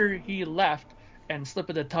 After he left and Slip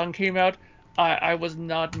of the Tongue came out, I was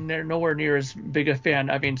nowhere near as big a fan.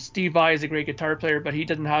 I mean, Steve Vai is a great guitar player, but he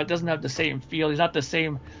doesn't have the same feel. He's not the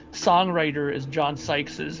same songwriter as John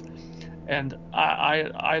Sykes is. And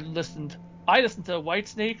I listened to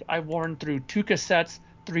Whitesnake. I worn through 2 cassettes,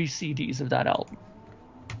 3 CDs of that album.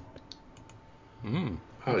 Oh,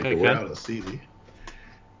 you can wear out a CD.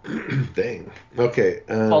 Dang. Okay.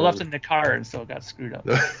 I left it in the car, and so it got screwed up.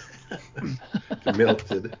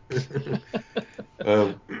 Melted.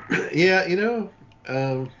 Yeah,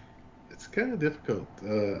 it's kind of difficult.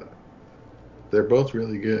 They're both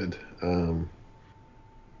really good.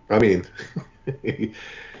 I mean,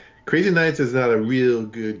 Crazy Nights is not a real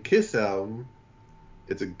good Kiss album.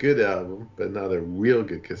 It's a good album, but not a real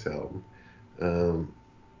good Kiss album.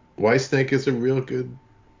 Whitesnake is a real good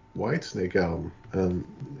Whitesnake album.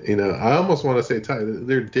 I almost want to say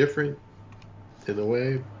they're different in a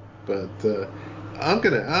way, but I'm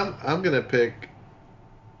gonna pick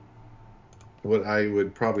what I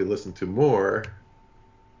would probably listen to more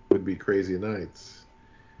would be Crazy Nights,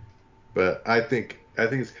 but I think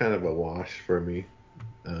it's kind of a wash for me,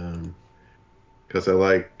 because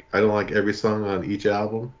I don't like every song on each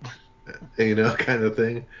album, kind of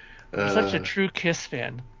thing. You're such a true Kiss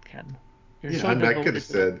fan, Ken. You're so devoted. I could have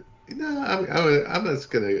said,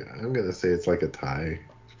 I'm gonna say it's like a tie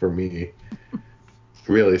for me.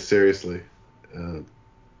 Really, seriously.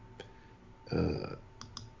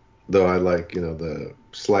 Though I like, the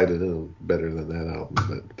Slide It In better than that album,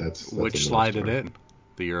 but that's Which Slide It In?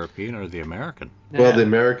 The European or the American? Well, the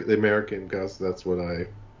American, because that's what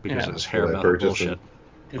because it's hair metal bullshit.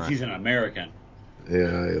 Because he's an American. Yeah,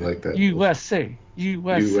 I like that. USA.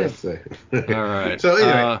 All right. So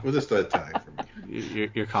anyway, we'll just a tie for me.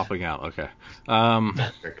 You're copping out, okay. I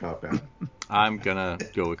cop out. I'm gonna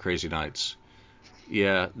go with Crazy Nights.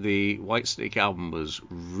 Yeah, the Whitesnake album was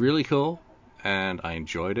really cool, and I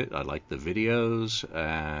enjoyed it. I liked the videos,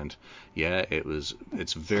 and yeah,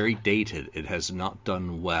 it's very dated. It has not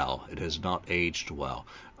done well. It has not aged well.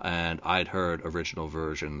 And I'd heard original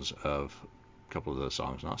versions of a couple of those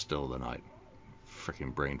songs, not Still of the Night.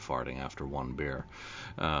 Freaking brain farting after one beer.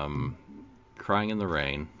 Crying in the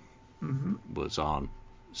Rain was on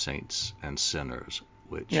Saints and Sinners,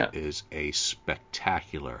 which is a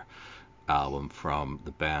spectacular album from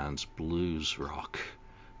the band's blues rock.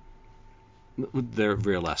 Their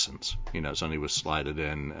real essence, Sonny was Slide It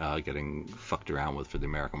In, getting fucked around with for the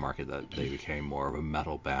American market, that they became more of a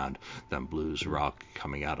metal band than blues rock,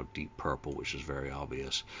 coming out of Deep Purple, which is very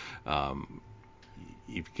obvious.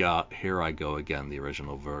 You've got Here I Go Again, the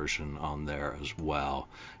original version, on there as well.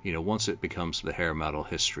 Once it becomes the hair metal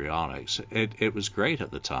histrionics, it was great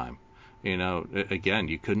at the time. Again,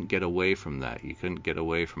 you couldn't get away from that. You couldn't get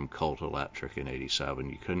away from Cult Electric in '87.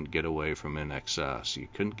 You couldn't get away from In Excess. You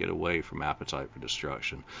couldn't get away from Appetite for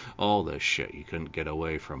Destruction. All this shit. You couldn't get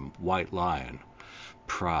away from White Lion,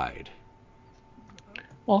 Pride.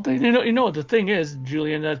 Well, the thing is,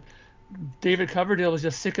 Julian, that David Coverdale was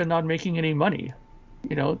just sick of not making any money.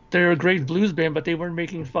 They're a great blues band, but they weren't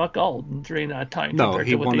making fuck all during that time. No,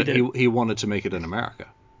 he wanted to make it in America.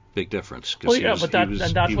 Big difference. Well, yeah, but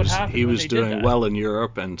that's what happened. He was doing well in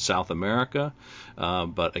Europe and South America,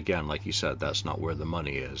 but again, like you said, that's not where the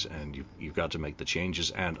money is, and you've got to make the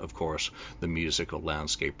changes. And of course, the musical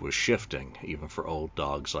landscape was shifting, even for old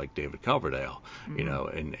dogs like David Coverdale.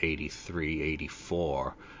 In '83,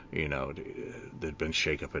 '84, there'd been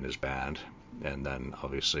shakeup in his band, and then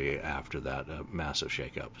obviously after that, a massive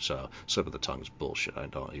shakeup. So Slip of the Tongue's bullshit.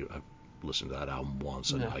 I've listened to that album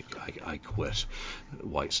once, and I quit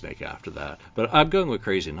Whitesnake after that. But I'm going with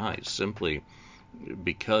Crazy Nights simply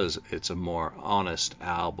because it's a more honest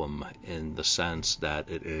album in the sense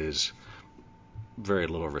that it is very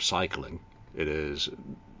little recycling. It is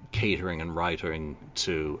catering and writing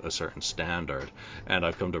to a certain standard, and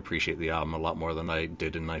I've come to appreciate the album a lot more than I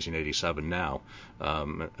did in 1987 now,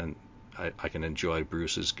 and I can enjoy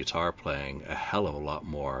Bruce's guitar playing a hell of a lot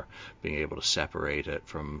more, being able to separate it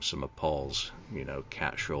from some of Paul's,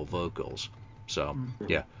 cat shrill vocals. So,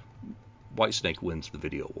 yeah, Whitesnake wins the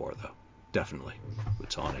video war, though. Definitely, with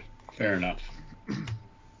Tawny. Fair enough.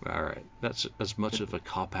 All right. That's as much of a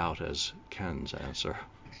cop-out as Ken's answer.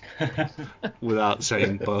 Without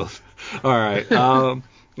saying both. All right.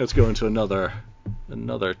 Let's go into another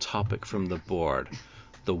topic from the board.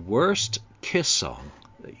 The worst Kiss song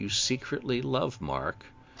that you secretly love, Mark.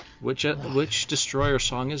 Which Destroyer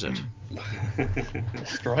song is it?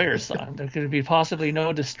 Destroyer song. There could be possibly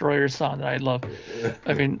no Destroyer song that I love.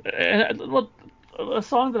 I mean, a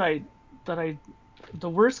song the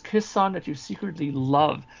worst Kiss song that you secretly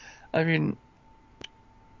love. I mean,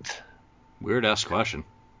 weird ass question.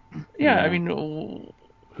 Yeah, I mean,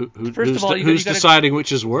 first of all, who's deciding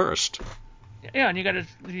which is worst? Yeah, and you got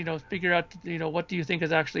to figure out what do you think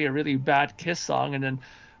is actually a really bad Kiss song, and then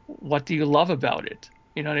what do you love about it?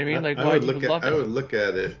 You know what I mean? Like, why do you love it? I would look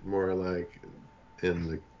at it more like in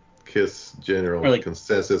the Kiss general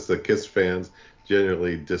consensus. The Kiss fans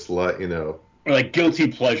generally dislike, or like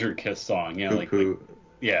guilty pleasure Kiss song. You know, like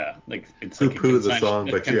it's poo the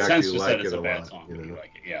song, but you actually like it a lot. Song, you know?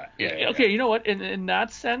 Yeah. Okay, you know what? In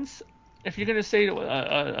that sense, if you're gonna say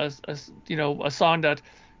a song that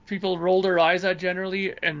people roll their eyes at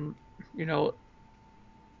generally, and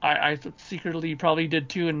I secretly probably did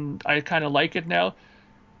too, and I kind of like it now.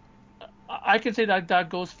 I can say that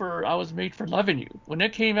goes for "I Was Made for Loving You." When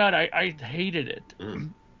it came out, I hated it.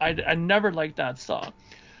 I never liked that song.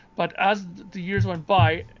 But as the years went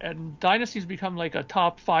by, and Dynasty's become like a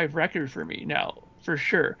top 5 record for me now, for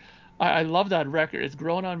sure. I love that record. It's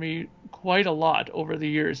grown on me quite a lot over the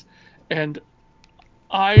years. And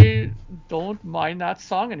I don't mind that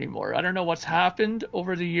song anymore. I don't know what's happened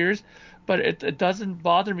over the years, but it doesn't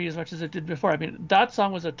bother me as much as it did before. I mean, that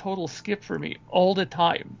song was a total skip for me all the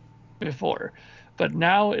time before. But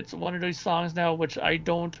now it's one of those songs now which I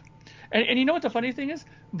don't. And you know what the funny thing is?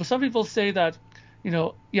 Some people say that,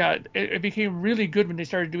 it became really good when they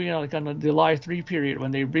started doing it like on the Live 3 period, when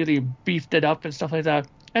they really beefed it up and stuff like that.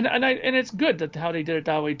 And it's good that how they did it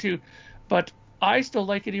that way too. But I still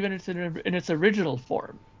like it even in its original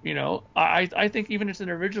form. I think even in its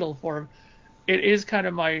original form, it is kind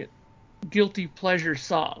of my guilty pleasure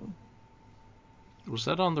song. Was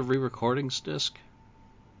that on the re-recordings disc?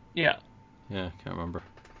 Yeah. Yeah, can't remember.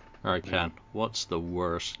 All right, Ken, what's the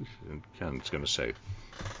worst? Ken's going to say,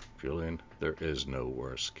 Julian, there is no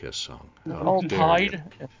worst Kiss song. All tied.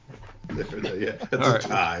 Yeah, that's a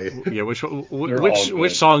tie. Yeah, which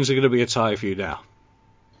songs are going to be a tie for you now?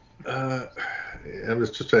 I'm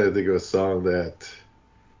just trying to think of a song that.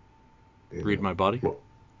 Read My Body?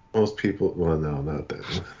 Most people. Well, no, not that.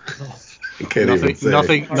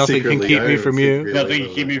 Nothing can keep me from you. Nothing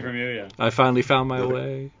can keep me from you. Yeah. I finally found my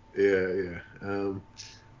way. Yeah.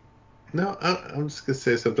 No, I'm just gonna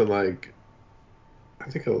say something like. I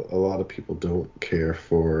think a lot of people don't care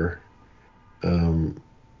for. They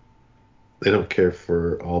don't care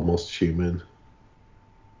for Almost Human.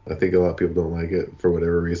 I think a lot of people don't like it for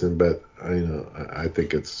whatever reason, but I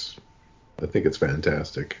think it's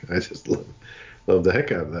fantastic. I just love the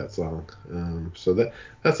heck out of that song. So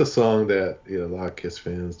that's a song that a lot of Kiss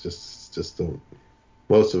fans just don't.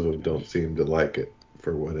 Most of them don't seem to like it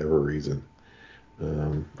for whatever reason.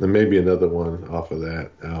 And maybe another one off of that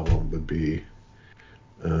album would be.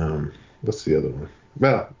 What's the other one?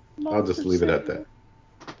 Well, I'll just leave it at that.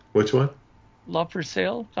 Which one? Love for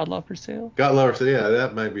Sale? Got Love for Sale? Got Love for Sale. Yeah,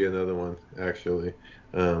 that might be another one, actually.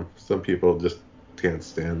 Some people just can't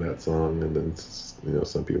stand that song, and then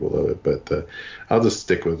some people love it. But I'll just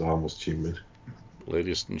stick with Almost Human.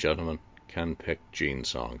 Ladies and gentlemen, Ken picked Gene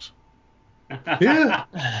songs. Yeah.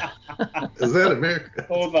 Is that America?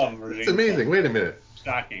 Both of them are It's amazing. Wait a minute.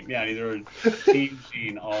 Shocking. Yeah, these are Team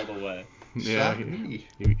Gene all the way. Yeah,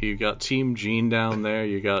 you got Team Gene down there.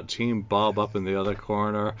 You got Team Bob up in the other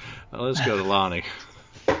corner. Let's go to Lonnie.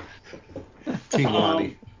 Team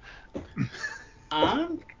Lonnie.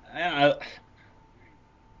 I'm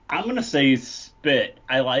gonna say Spit.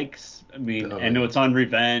 I know it's on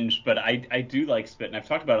Revenge, but I do like Spit, and I've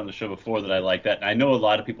talked about it on the show before that I like that. And I know a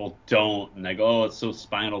lot of people don't, and they go, "Oh, it's so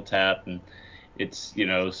Spinal Tap," and it's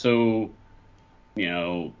so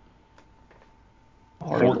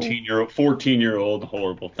 14-year-old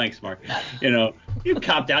horrible. Thanks, Mark. You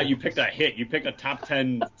copped out. You picked a hit. You picked a top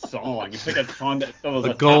 10 song. You picked a song that was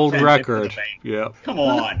a gold top 10 record. Hit Yeah. Come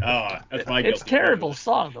on. That's my guilty It's terrible pleasure.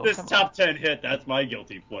 song though. This top 10 hit. That's my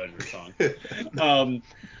guilty pleasure song.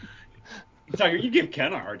 You give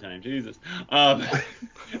Ken a hard time. Jesus. I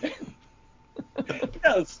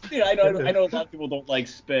know a lot of people don't like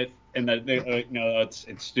Spit, and that it's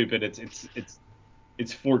stupid.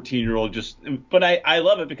 It's 14-year-old but I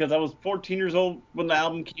love it because I was 14 years old when the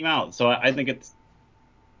album came out, so I think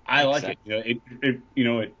I like it.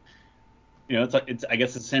 it's I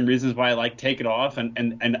guess the same reasons why I like Take It Off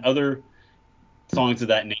and other songs of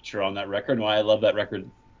that nature on that record, and why I love that record,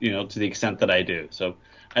 to the extent that I do. So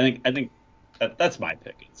I think that's my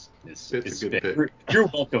pick. It's a good pick.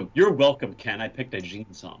 You're welcome, Ken. I picked a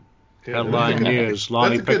Gene song. Headline news: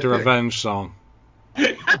 Lonnie picked a revenge song.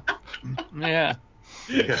 Yeah.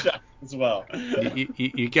 As well.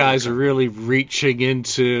 You guys are really reaching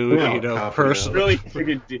into personal. Really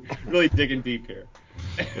digging deep here.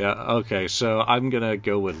 Yeah. Okay. So I'm gonna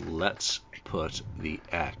go with Let's Put the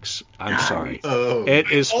X. I'm sorry. Oh.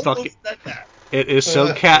 It is fucking. It is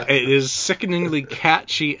it is sickeningly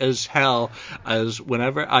catchy as hell. As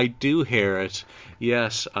whenever I do hear it,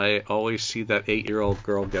 yes, I always see that 8-year-old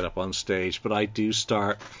girl get up on stage, but I do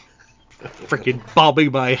start freaking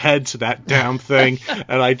bobbing my head to that damn thing,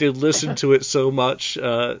 and I did listen to it so much,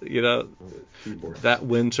 that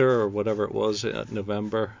winter or whatever it was,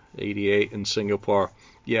 November '88 in Singapore.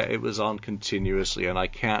 Yeah, it was on continuously, and I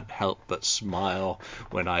can't help but smile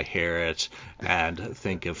when I hear it and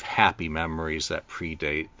think of happy memories that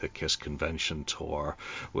predate the Kiss Convention tour,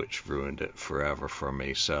 which ruined it forever for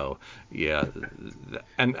me. So, yeah,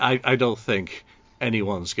 and I don't think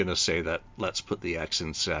anyone's going to say that Let's Put the X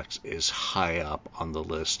in Sex is high up on the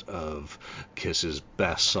list of Kiss's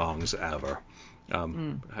best songs ever. I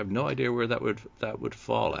have no idea where that would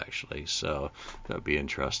fall, actually, so that would be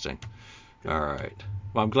interesting. All right.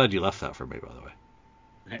 Well, I'm glad you left that for me, by the way.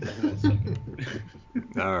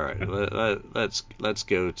 All right. Let's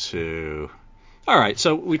go to... All right,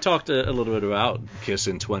 so we talked a little bit about Kiss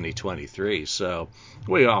in 2023, so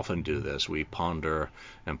we often do this. We ponder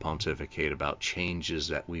and pontificate about changes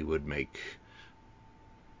that we would make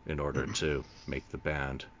in order to make the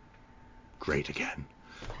band great again.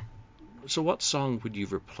 So what song would you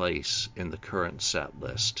replace in the current set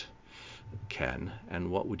list, Ken, and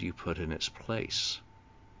what would you put in its place?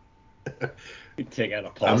 Take out a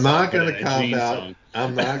Paul I'm song, not going to cop out. Song.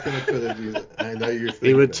 I'm not going to put a Gene. I know you're thinking.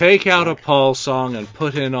 He would take out a Paul song and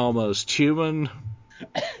put in Almost Human.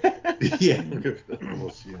 Yeah,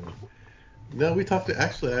 Almost Human. No, we talked.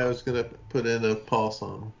 Actually, I was going to put in a Paul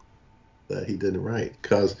song that he didn't write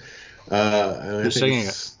because I think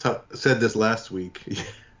said this last week.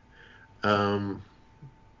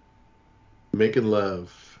 Making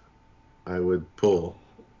Love, I would pull.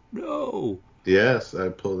 No. Yes, I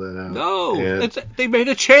pull that out. No, they made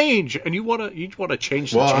a change, and you want to change the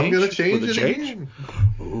change. Well, I'm going to change it change? again.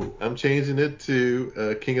 Ooh. I'm changing it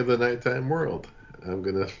to King of the Nighttime World. I'm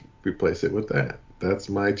going to replace it with that. That's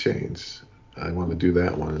my change. I want to do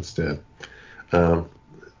that one instead. Then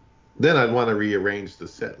I'd want to rearrange the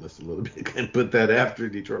set list a little bit and put that after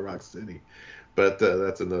Detroit Rock City. But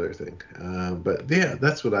that's another thing. But yeah,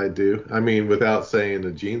 that's what I do. I mean, without saying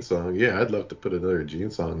a Gene song, yeah, I'd love to put another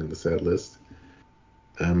Gene song in the set list.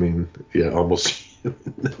 I mean, yeah, almost.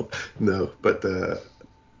 no, but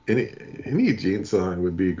any Gene song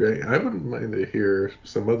would be great. I wouldn't mind to hear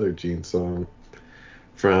some other Gene song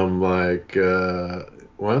from why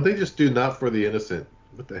don't they just do Not for the Innocent?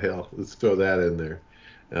 What the hell? Let's throw that in there.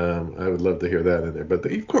 I would love to hear that in there. But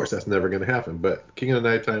of course, that's never going to happen. But King of the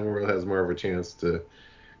Nighttime World has more of a chance to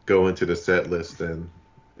go into the set list than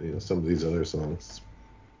some of these other songs.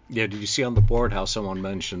 Yeah, did you see on the board how someone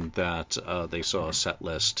mentioned that they saw a set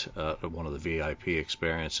list at one of the VIP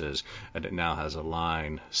experiences, and it now has a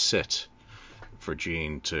line, sit, for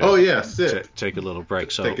Gene to sit. Take a little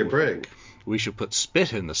break. So take a break. We should put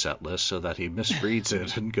Spit in the set list so that he misreads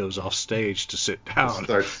it and goes off stage to sit down.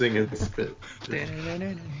 Start singing Spit.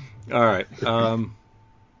 All right.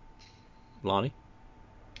 Lonnie?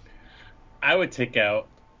 I would take out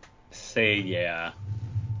Say Yeah.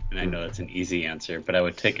 And I know that's an easy answer, but I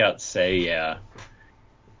would take out Say Yeah.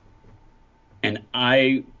 And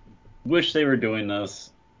I wish they were doing this.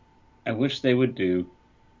 I wish they would do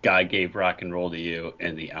God Gave Rock and Roll to You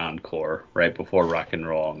in the encore right before Rock and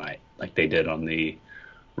Roll All Night, like they did on the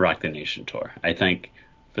Rock the Nation tour. I think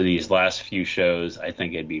for these last few shows, I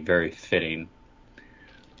think it'd be very fitting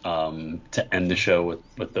to end the show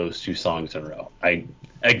with those two songs in a row.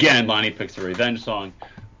 Again, Lonnie picks a revenge song,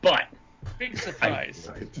 but big surprise.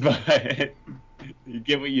 But you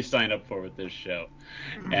get what you sign up for with this show.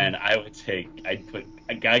 And I'd put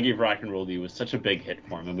God Gave Rock and Roll to You was such a big hit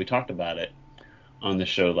for him, and we talked about it on the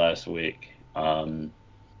show last week.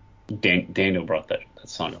 Daniel brought that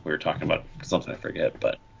song up. We were talking about something I forget,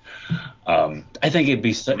 but I think it'd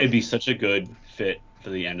be such a good fit for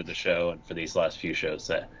the end of the show and for these last few shows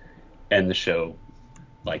that end the show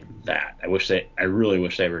like that. I really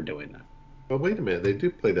wish they were doing that. But wait a minute, they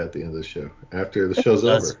do play that at the end of the show after the show's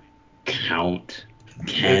over. Count.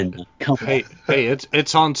 Ken, come on. Hey,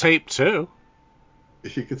 it's on tape too.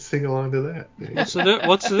 You could sing along to that.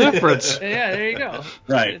 What's the difference? Yeah, there you go.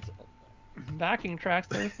 Right. It's backing tracks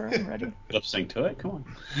there for him. Ready? Lip sync to it. Come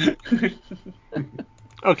on.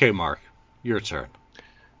 Okay, Mark, your turn.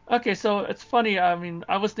 Okay, so it's funny. I mean,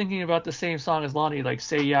 I was thinking about the same song as Lonnie. Like,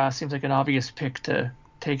 Say Yeah seems like an obvious pick to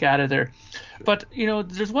take out of there. But,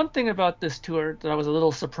 there's one thing about this tour that I was a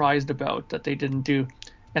little surprised about that they didn't do.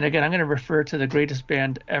 And again, I'm going to refer to the greatest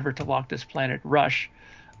band ever to walk this planet, Rush.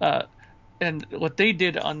 And what they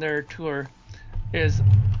did on their tour is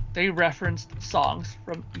they referenced songs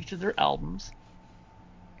from each of their albums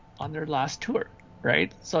on their last tour,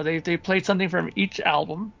 right? So they played something from each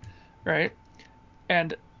album, right?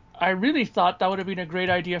 And I really thought that would have been a great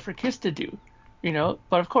idea for Kiss to do,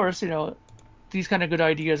 But of course, these kind of good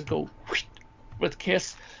ideas go with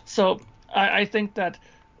Kiss. So I think that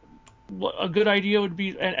a good idea would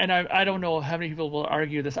be, and I don't know how many people will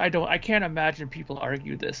argue this. I can't imagine people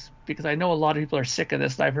argue this because I know a lot of people are sick of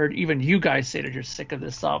this. I've heard even you guys say that you're sick of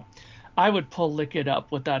this song. I would pull Lick It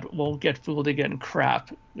Up with that Won't Get Fooled Again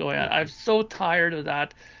crap going on. I'm so tired of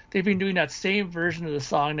that. They've been doing that same version of the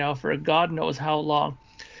song now for God knows how long.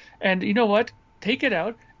 And you know what? Take it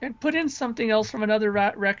out and put in something else from another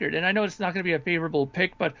record. And I know it's not going to be a favorable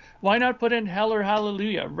pick, but why not put in Hell or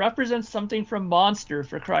Hallelujah? Represent something from Monster,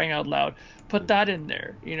 for crying out loud. Put that in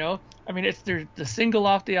there, I mean, it's the single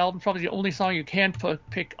off the album, probably the only song you can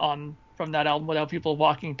pick on from that album without people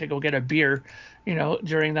walking to go get a beer,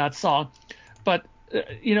 during that song. But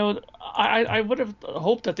I would have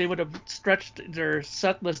hoped that they would have stretched their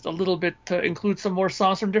set list a little bit to include some more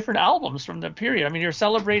songs from different albums from the period. I mean, you're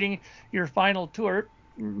celebrating your final tour.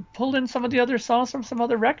 Pull in some of the other songs from some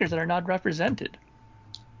other records that are not represented.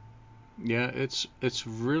 Yeah, it's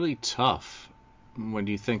really tough when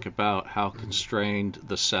you think about how constrained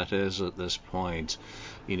the set is at this point.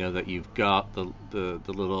 That you've got the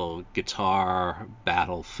little guitar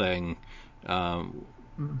battle thing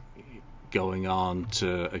going on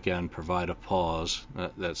to, again, provide a pause.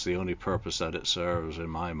 That's the only purpose that it serves in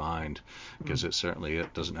my mind, because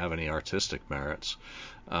it doesn't have any artistic merits.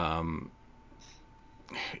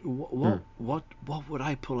 What would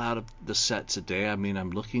I pull out of the set today? I mean,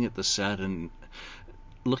 I'm looking at the set and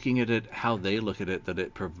looking at it how they look at it, that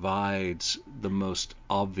it provides the most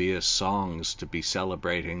obvious songs to be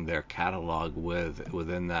celebrating their catalog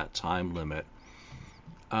within that time limit.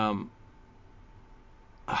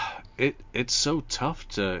 It's so tough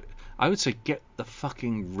to, I would say, get the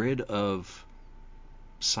fucking rid of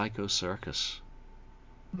Psycho Circus.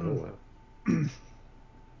 Oh wow.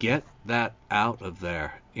 Get that out of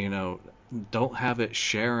there. Don't have it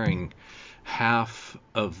sharing half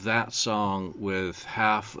of that song with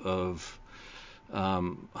half of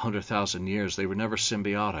 100,000 Years. They were never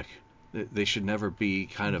symbiotic. They should never be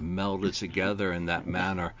kind of melded together in that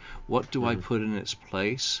manner. What do I put in its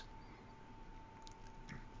place?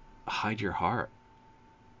 Hide Your Heart.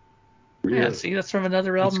 Really? Yeah, see, that's from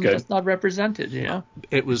another album that's not represented,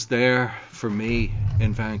 It was there for me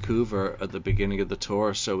in Vancouver at the beginning of the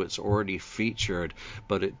tour, so it's already featured,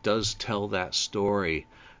 but it does tell that story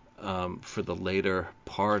for the later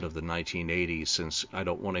part of the 1980s, since I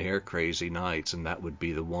Don't Want to Hear Crazy Nights, and that would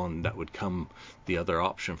be the one that would come, the other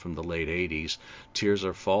option from the late 80s. Tears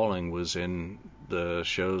Are Falling was in the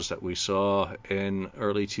shows that we saw in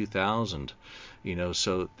early 2000.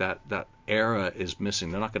 So that era is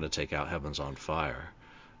missing. They're not going to take out Heaven's on Fire.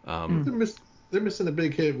 They're missing a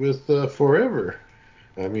big hit with Forever.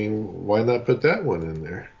 I mean, why not put that one in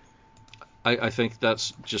there? I think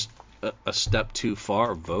that's just a step too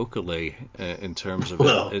far vocally in terms of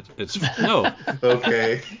it's no.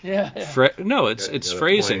 Okay. Yeah. It's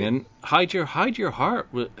phrasing, and Hide Your Heart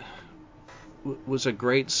was a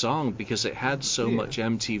great song because it had so much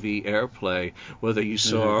MTV airplay, whether you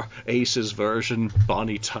saw Ace's version,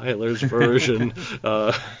 Bonnie Tyler's version,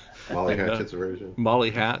 Molly Hatchet's version. Molly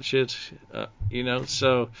Hatchet,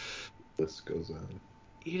 so this goes on.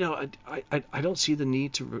 I don't see the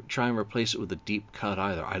need to try and replace it with a deep cut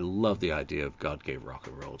either. I love the idea of God Gave Rock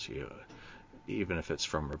and Roll to You, even if it's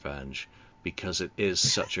from Revenge, because it is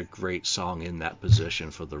such a great song in that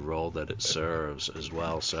position for the role that it serves as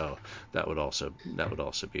well. So that would also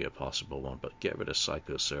be a possible one. But get rid of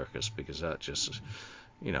Psycho Circus, because that just,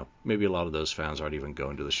 maybe a lot of those fans aren't even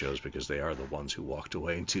going to the shows because they are the ones who walked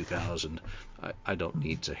away in 2000. I don't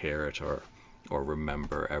need to hear it or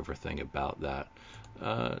remember everything about that.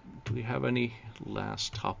 Do we have any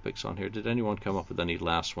last topics on here? Did anyone come up with any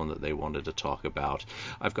last one that they wanted to talk about?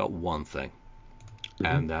 I've got one thing,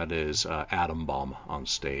 and that is Atom Bomb on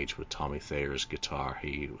stage with Tommy Thayer's guitar.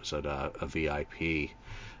 He was at a VIP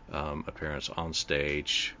appearance on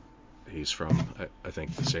stage He's from, I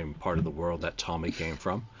think, the same part of the world that Tommy came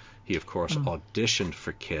from. He, of course, auditioned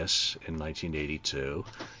for Kiss in 1982,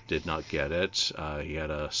 did not get it. He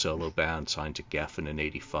had a solo band signed to Geffen in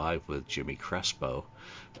 85 with Jimmy Crespo,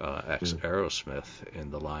 ex-Aerosmith,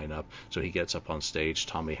 in the lineup. So he gets up on stage,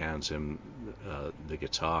 Tommy hands him the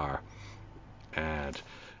guitar, and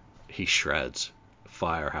he shreds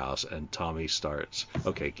Firehouse, and Tommy starts,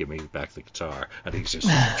 okay, give me back the guitar, and he's just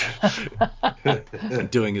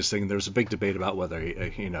doing his thing. There was a big debate about whether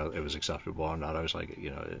it was acceptable or not. I was like,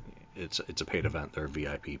 it's a paid event, there are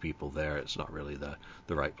VIP people there, it's not really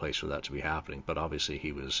the right place for that to be happening. But obviously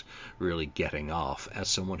he was really getting off as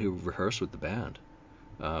someone who rehearsed with the band,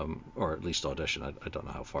 or at least audition. I don't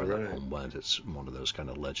know how far that one went. It's one of those kind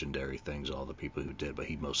of legendary things, all the people who did, but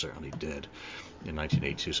he most certainly did in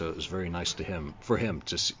 1982. So it was very nice for him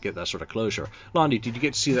to get that sort of closure. Lonnie, did you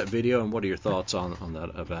get to see that video, and what are your thoughts on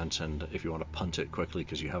that event? And if you want to punt it quickly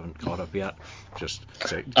because you haven't caught up yet, just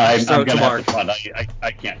say. I'm going to have to punt.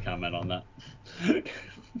 I can't comment on that.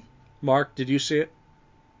 Mark, did you see it?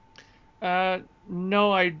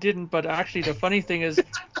 No, I didn't. But actually, the funny thing is,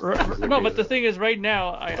 the thing is, right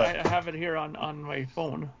now I have it here on my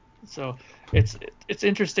phone. So it's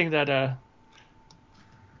interesting that. I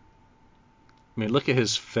mean, look at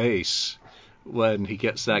his face when he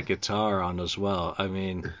gets that guitar on as well. I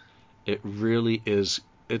mean, it really is.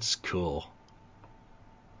 It's cool.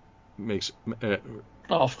 Makes.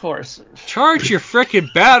 Of course. Charge your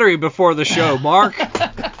frickin' battery before the show, Mark.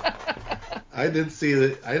 I didn't see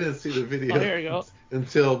the video there you go.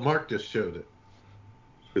 until Mark just showed it.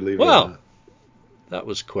 Believe it or not. That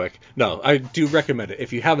was quick. No, I do recommend it.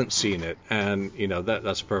 If you haven't seen it, and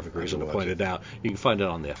that's a perfect reason to point it out, you can find it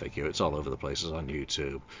on the FAQ. It's all over the place. It's on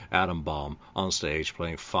YouTube. Adam Baum on stage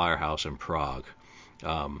playing Firehouse in Prague.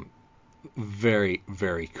 Very,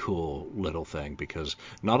 very cool little thing, because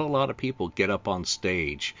not a lot of people get up on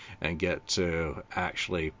stage and get to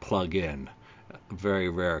actually plug in. Very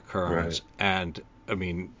rare occurrence. Right. And I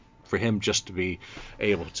mean, for him just to be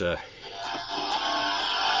able to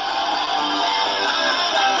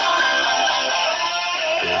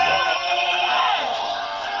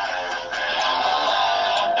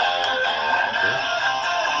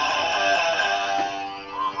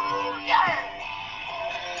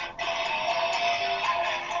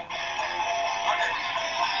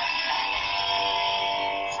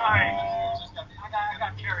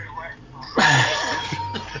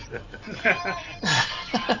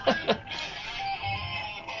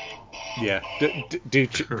yeah, do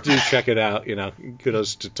check it out.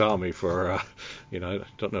 Kudos to Tommy for, I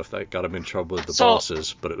don't know if that got him in trouble with the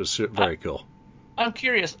bosses, but it was very cool. I'm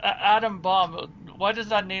curious, Adam Baum. Why does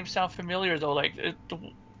that name sound familiar though? Like,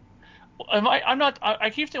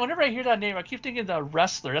 I keep thinking, whenever I hear that name, I keep thinking the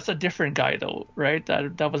wrestler. That's a different guy though, right?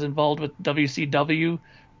 That was involved with WCW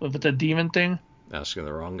with the demon thing. Asking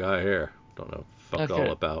the wrong guy here. Don't know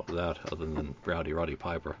all about that other than Rowdy Roddy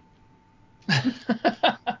Piper.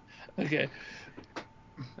 Okay.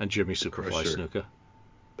 And Jimmy Superfly Snuka.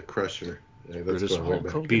 The Crusher. Yeah, that's going way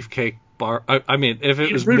back. Beefcake Bar. I mean, if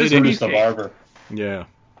it was Brutus the Barber. Yeah,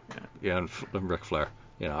 and Ric Flair.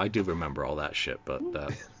 I do remember all that shit, but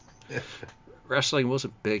that wrestling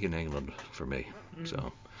wasn't big in England for me.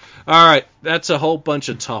 So, all right, that's a whole bunch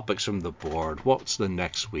of topics from the board. What's the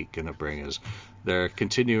next week going to bring us? They're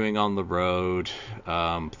continuing on the road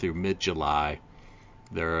through mid-July.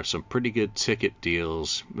 There are some pretty good ticket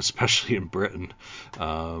deals, especially in Britain.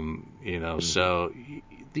 So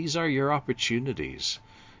these are your opportunities.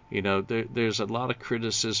 There's a lot of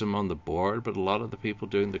criticism on the board, but a lot of the people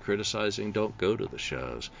doing the criticizing don't go to the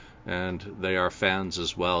shows. And they are fans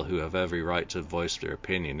as well who have every right to voice their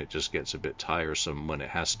opinion. It just gets a bit tiresome when it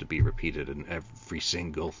has to be repeated in every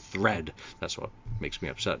single thread. That's what makes me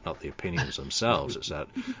upset, not the opinions themselves. It's that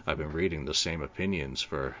I've been reading the same opinions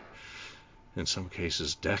for, in some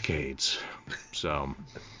cases, decades. So,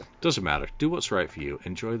 doesn't matter. Do what's right for you.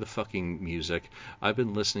 Enjoy the fucking music. I've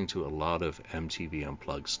been listening to a lot of MTV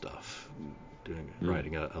Unplugged stuff,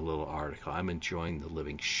 writing a little article. I'm enjoying the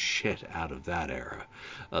living shit out of that era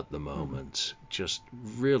at the moment. Just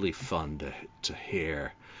really fun to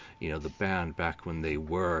hear. The band back when they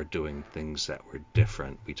were doing things that were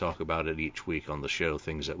different. We talk about it each week on the show,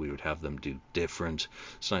 things that we would have them do different.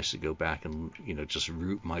 It's nice to go back and, just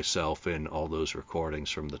root myself in all those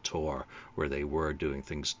recordings from the tour where they were doing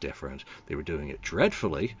things different. They were doing it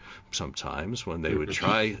dreadfully sometimes when they would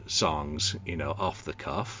try songs, off the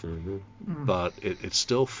cuff. But it's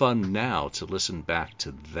still fun now to listen back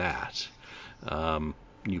to that.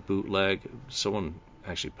 New Bootleg, someone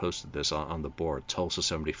actually posted this on the board, Tulsa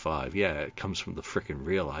 75. Yeah, it comes from the frickin'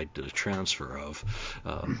 reel I did a transfer of.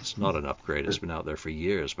 It's not an upgrade. It's been out there for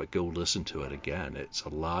years, but go listen to it again. It's a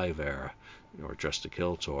live era, or Dress to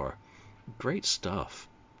Kill tour. Great stuff.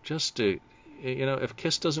 Just to, if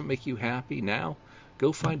Kiss doesn't make you happy now,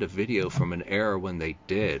 go find a video from an era when they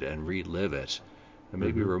did and relive it. And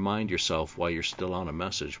maybe remind yourself while you're still on a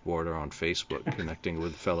message board or on Facebook, connecting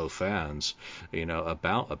with fellow fans,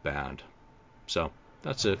 about a band. So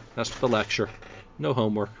that's it. That's the lecture. No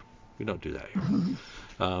homework. We don't do that here.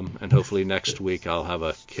 And hopefully next week I'll have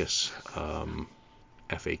a Kiss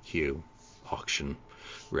FAQ auction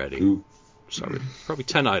ready. Ooh. So probably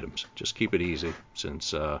 10 items. Just keep it easy,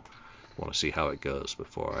 since I want to see how it goes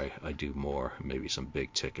before I do more, maybe some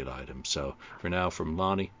big ticket items. So for now, from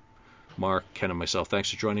Lonnie, Mark, Ken, and myself, thanks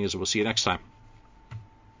for joining us, and we'll see you next time.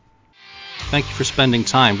 Thank you for spending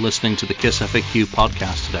time listening to the Kiss FAQ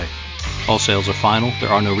podcast today. All sales are final. There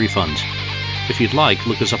are no refunds. If you'd like,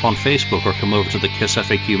 look us up on Facebook or come over to the Kiss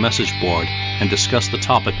FAQ message board and discuss the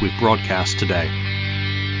topic we've broadcast today.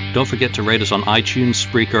 Don't forget to rate us on iTunes,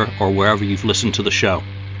 Spreaker, or wherever you've listened to the show.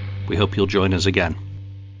 We hope you'll join us again.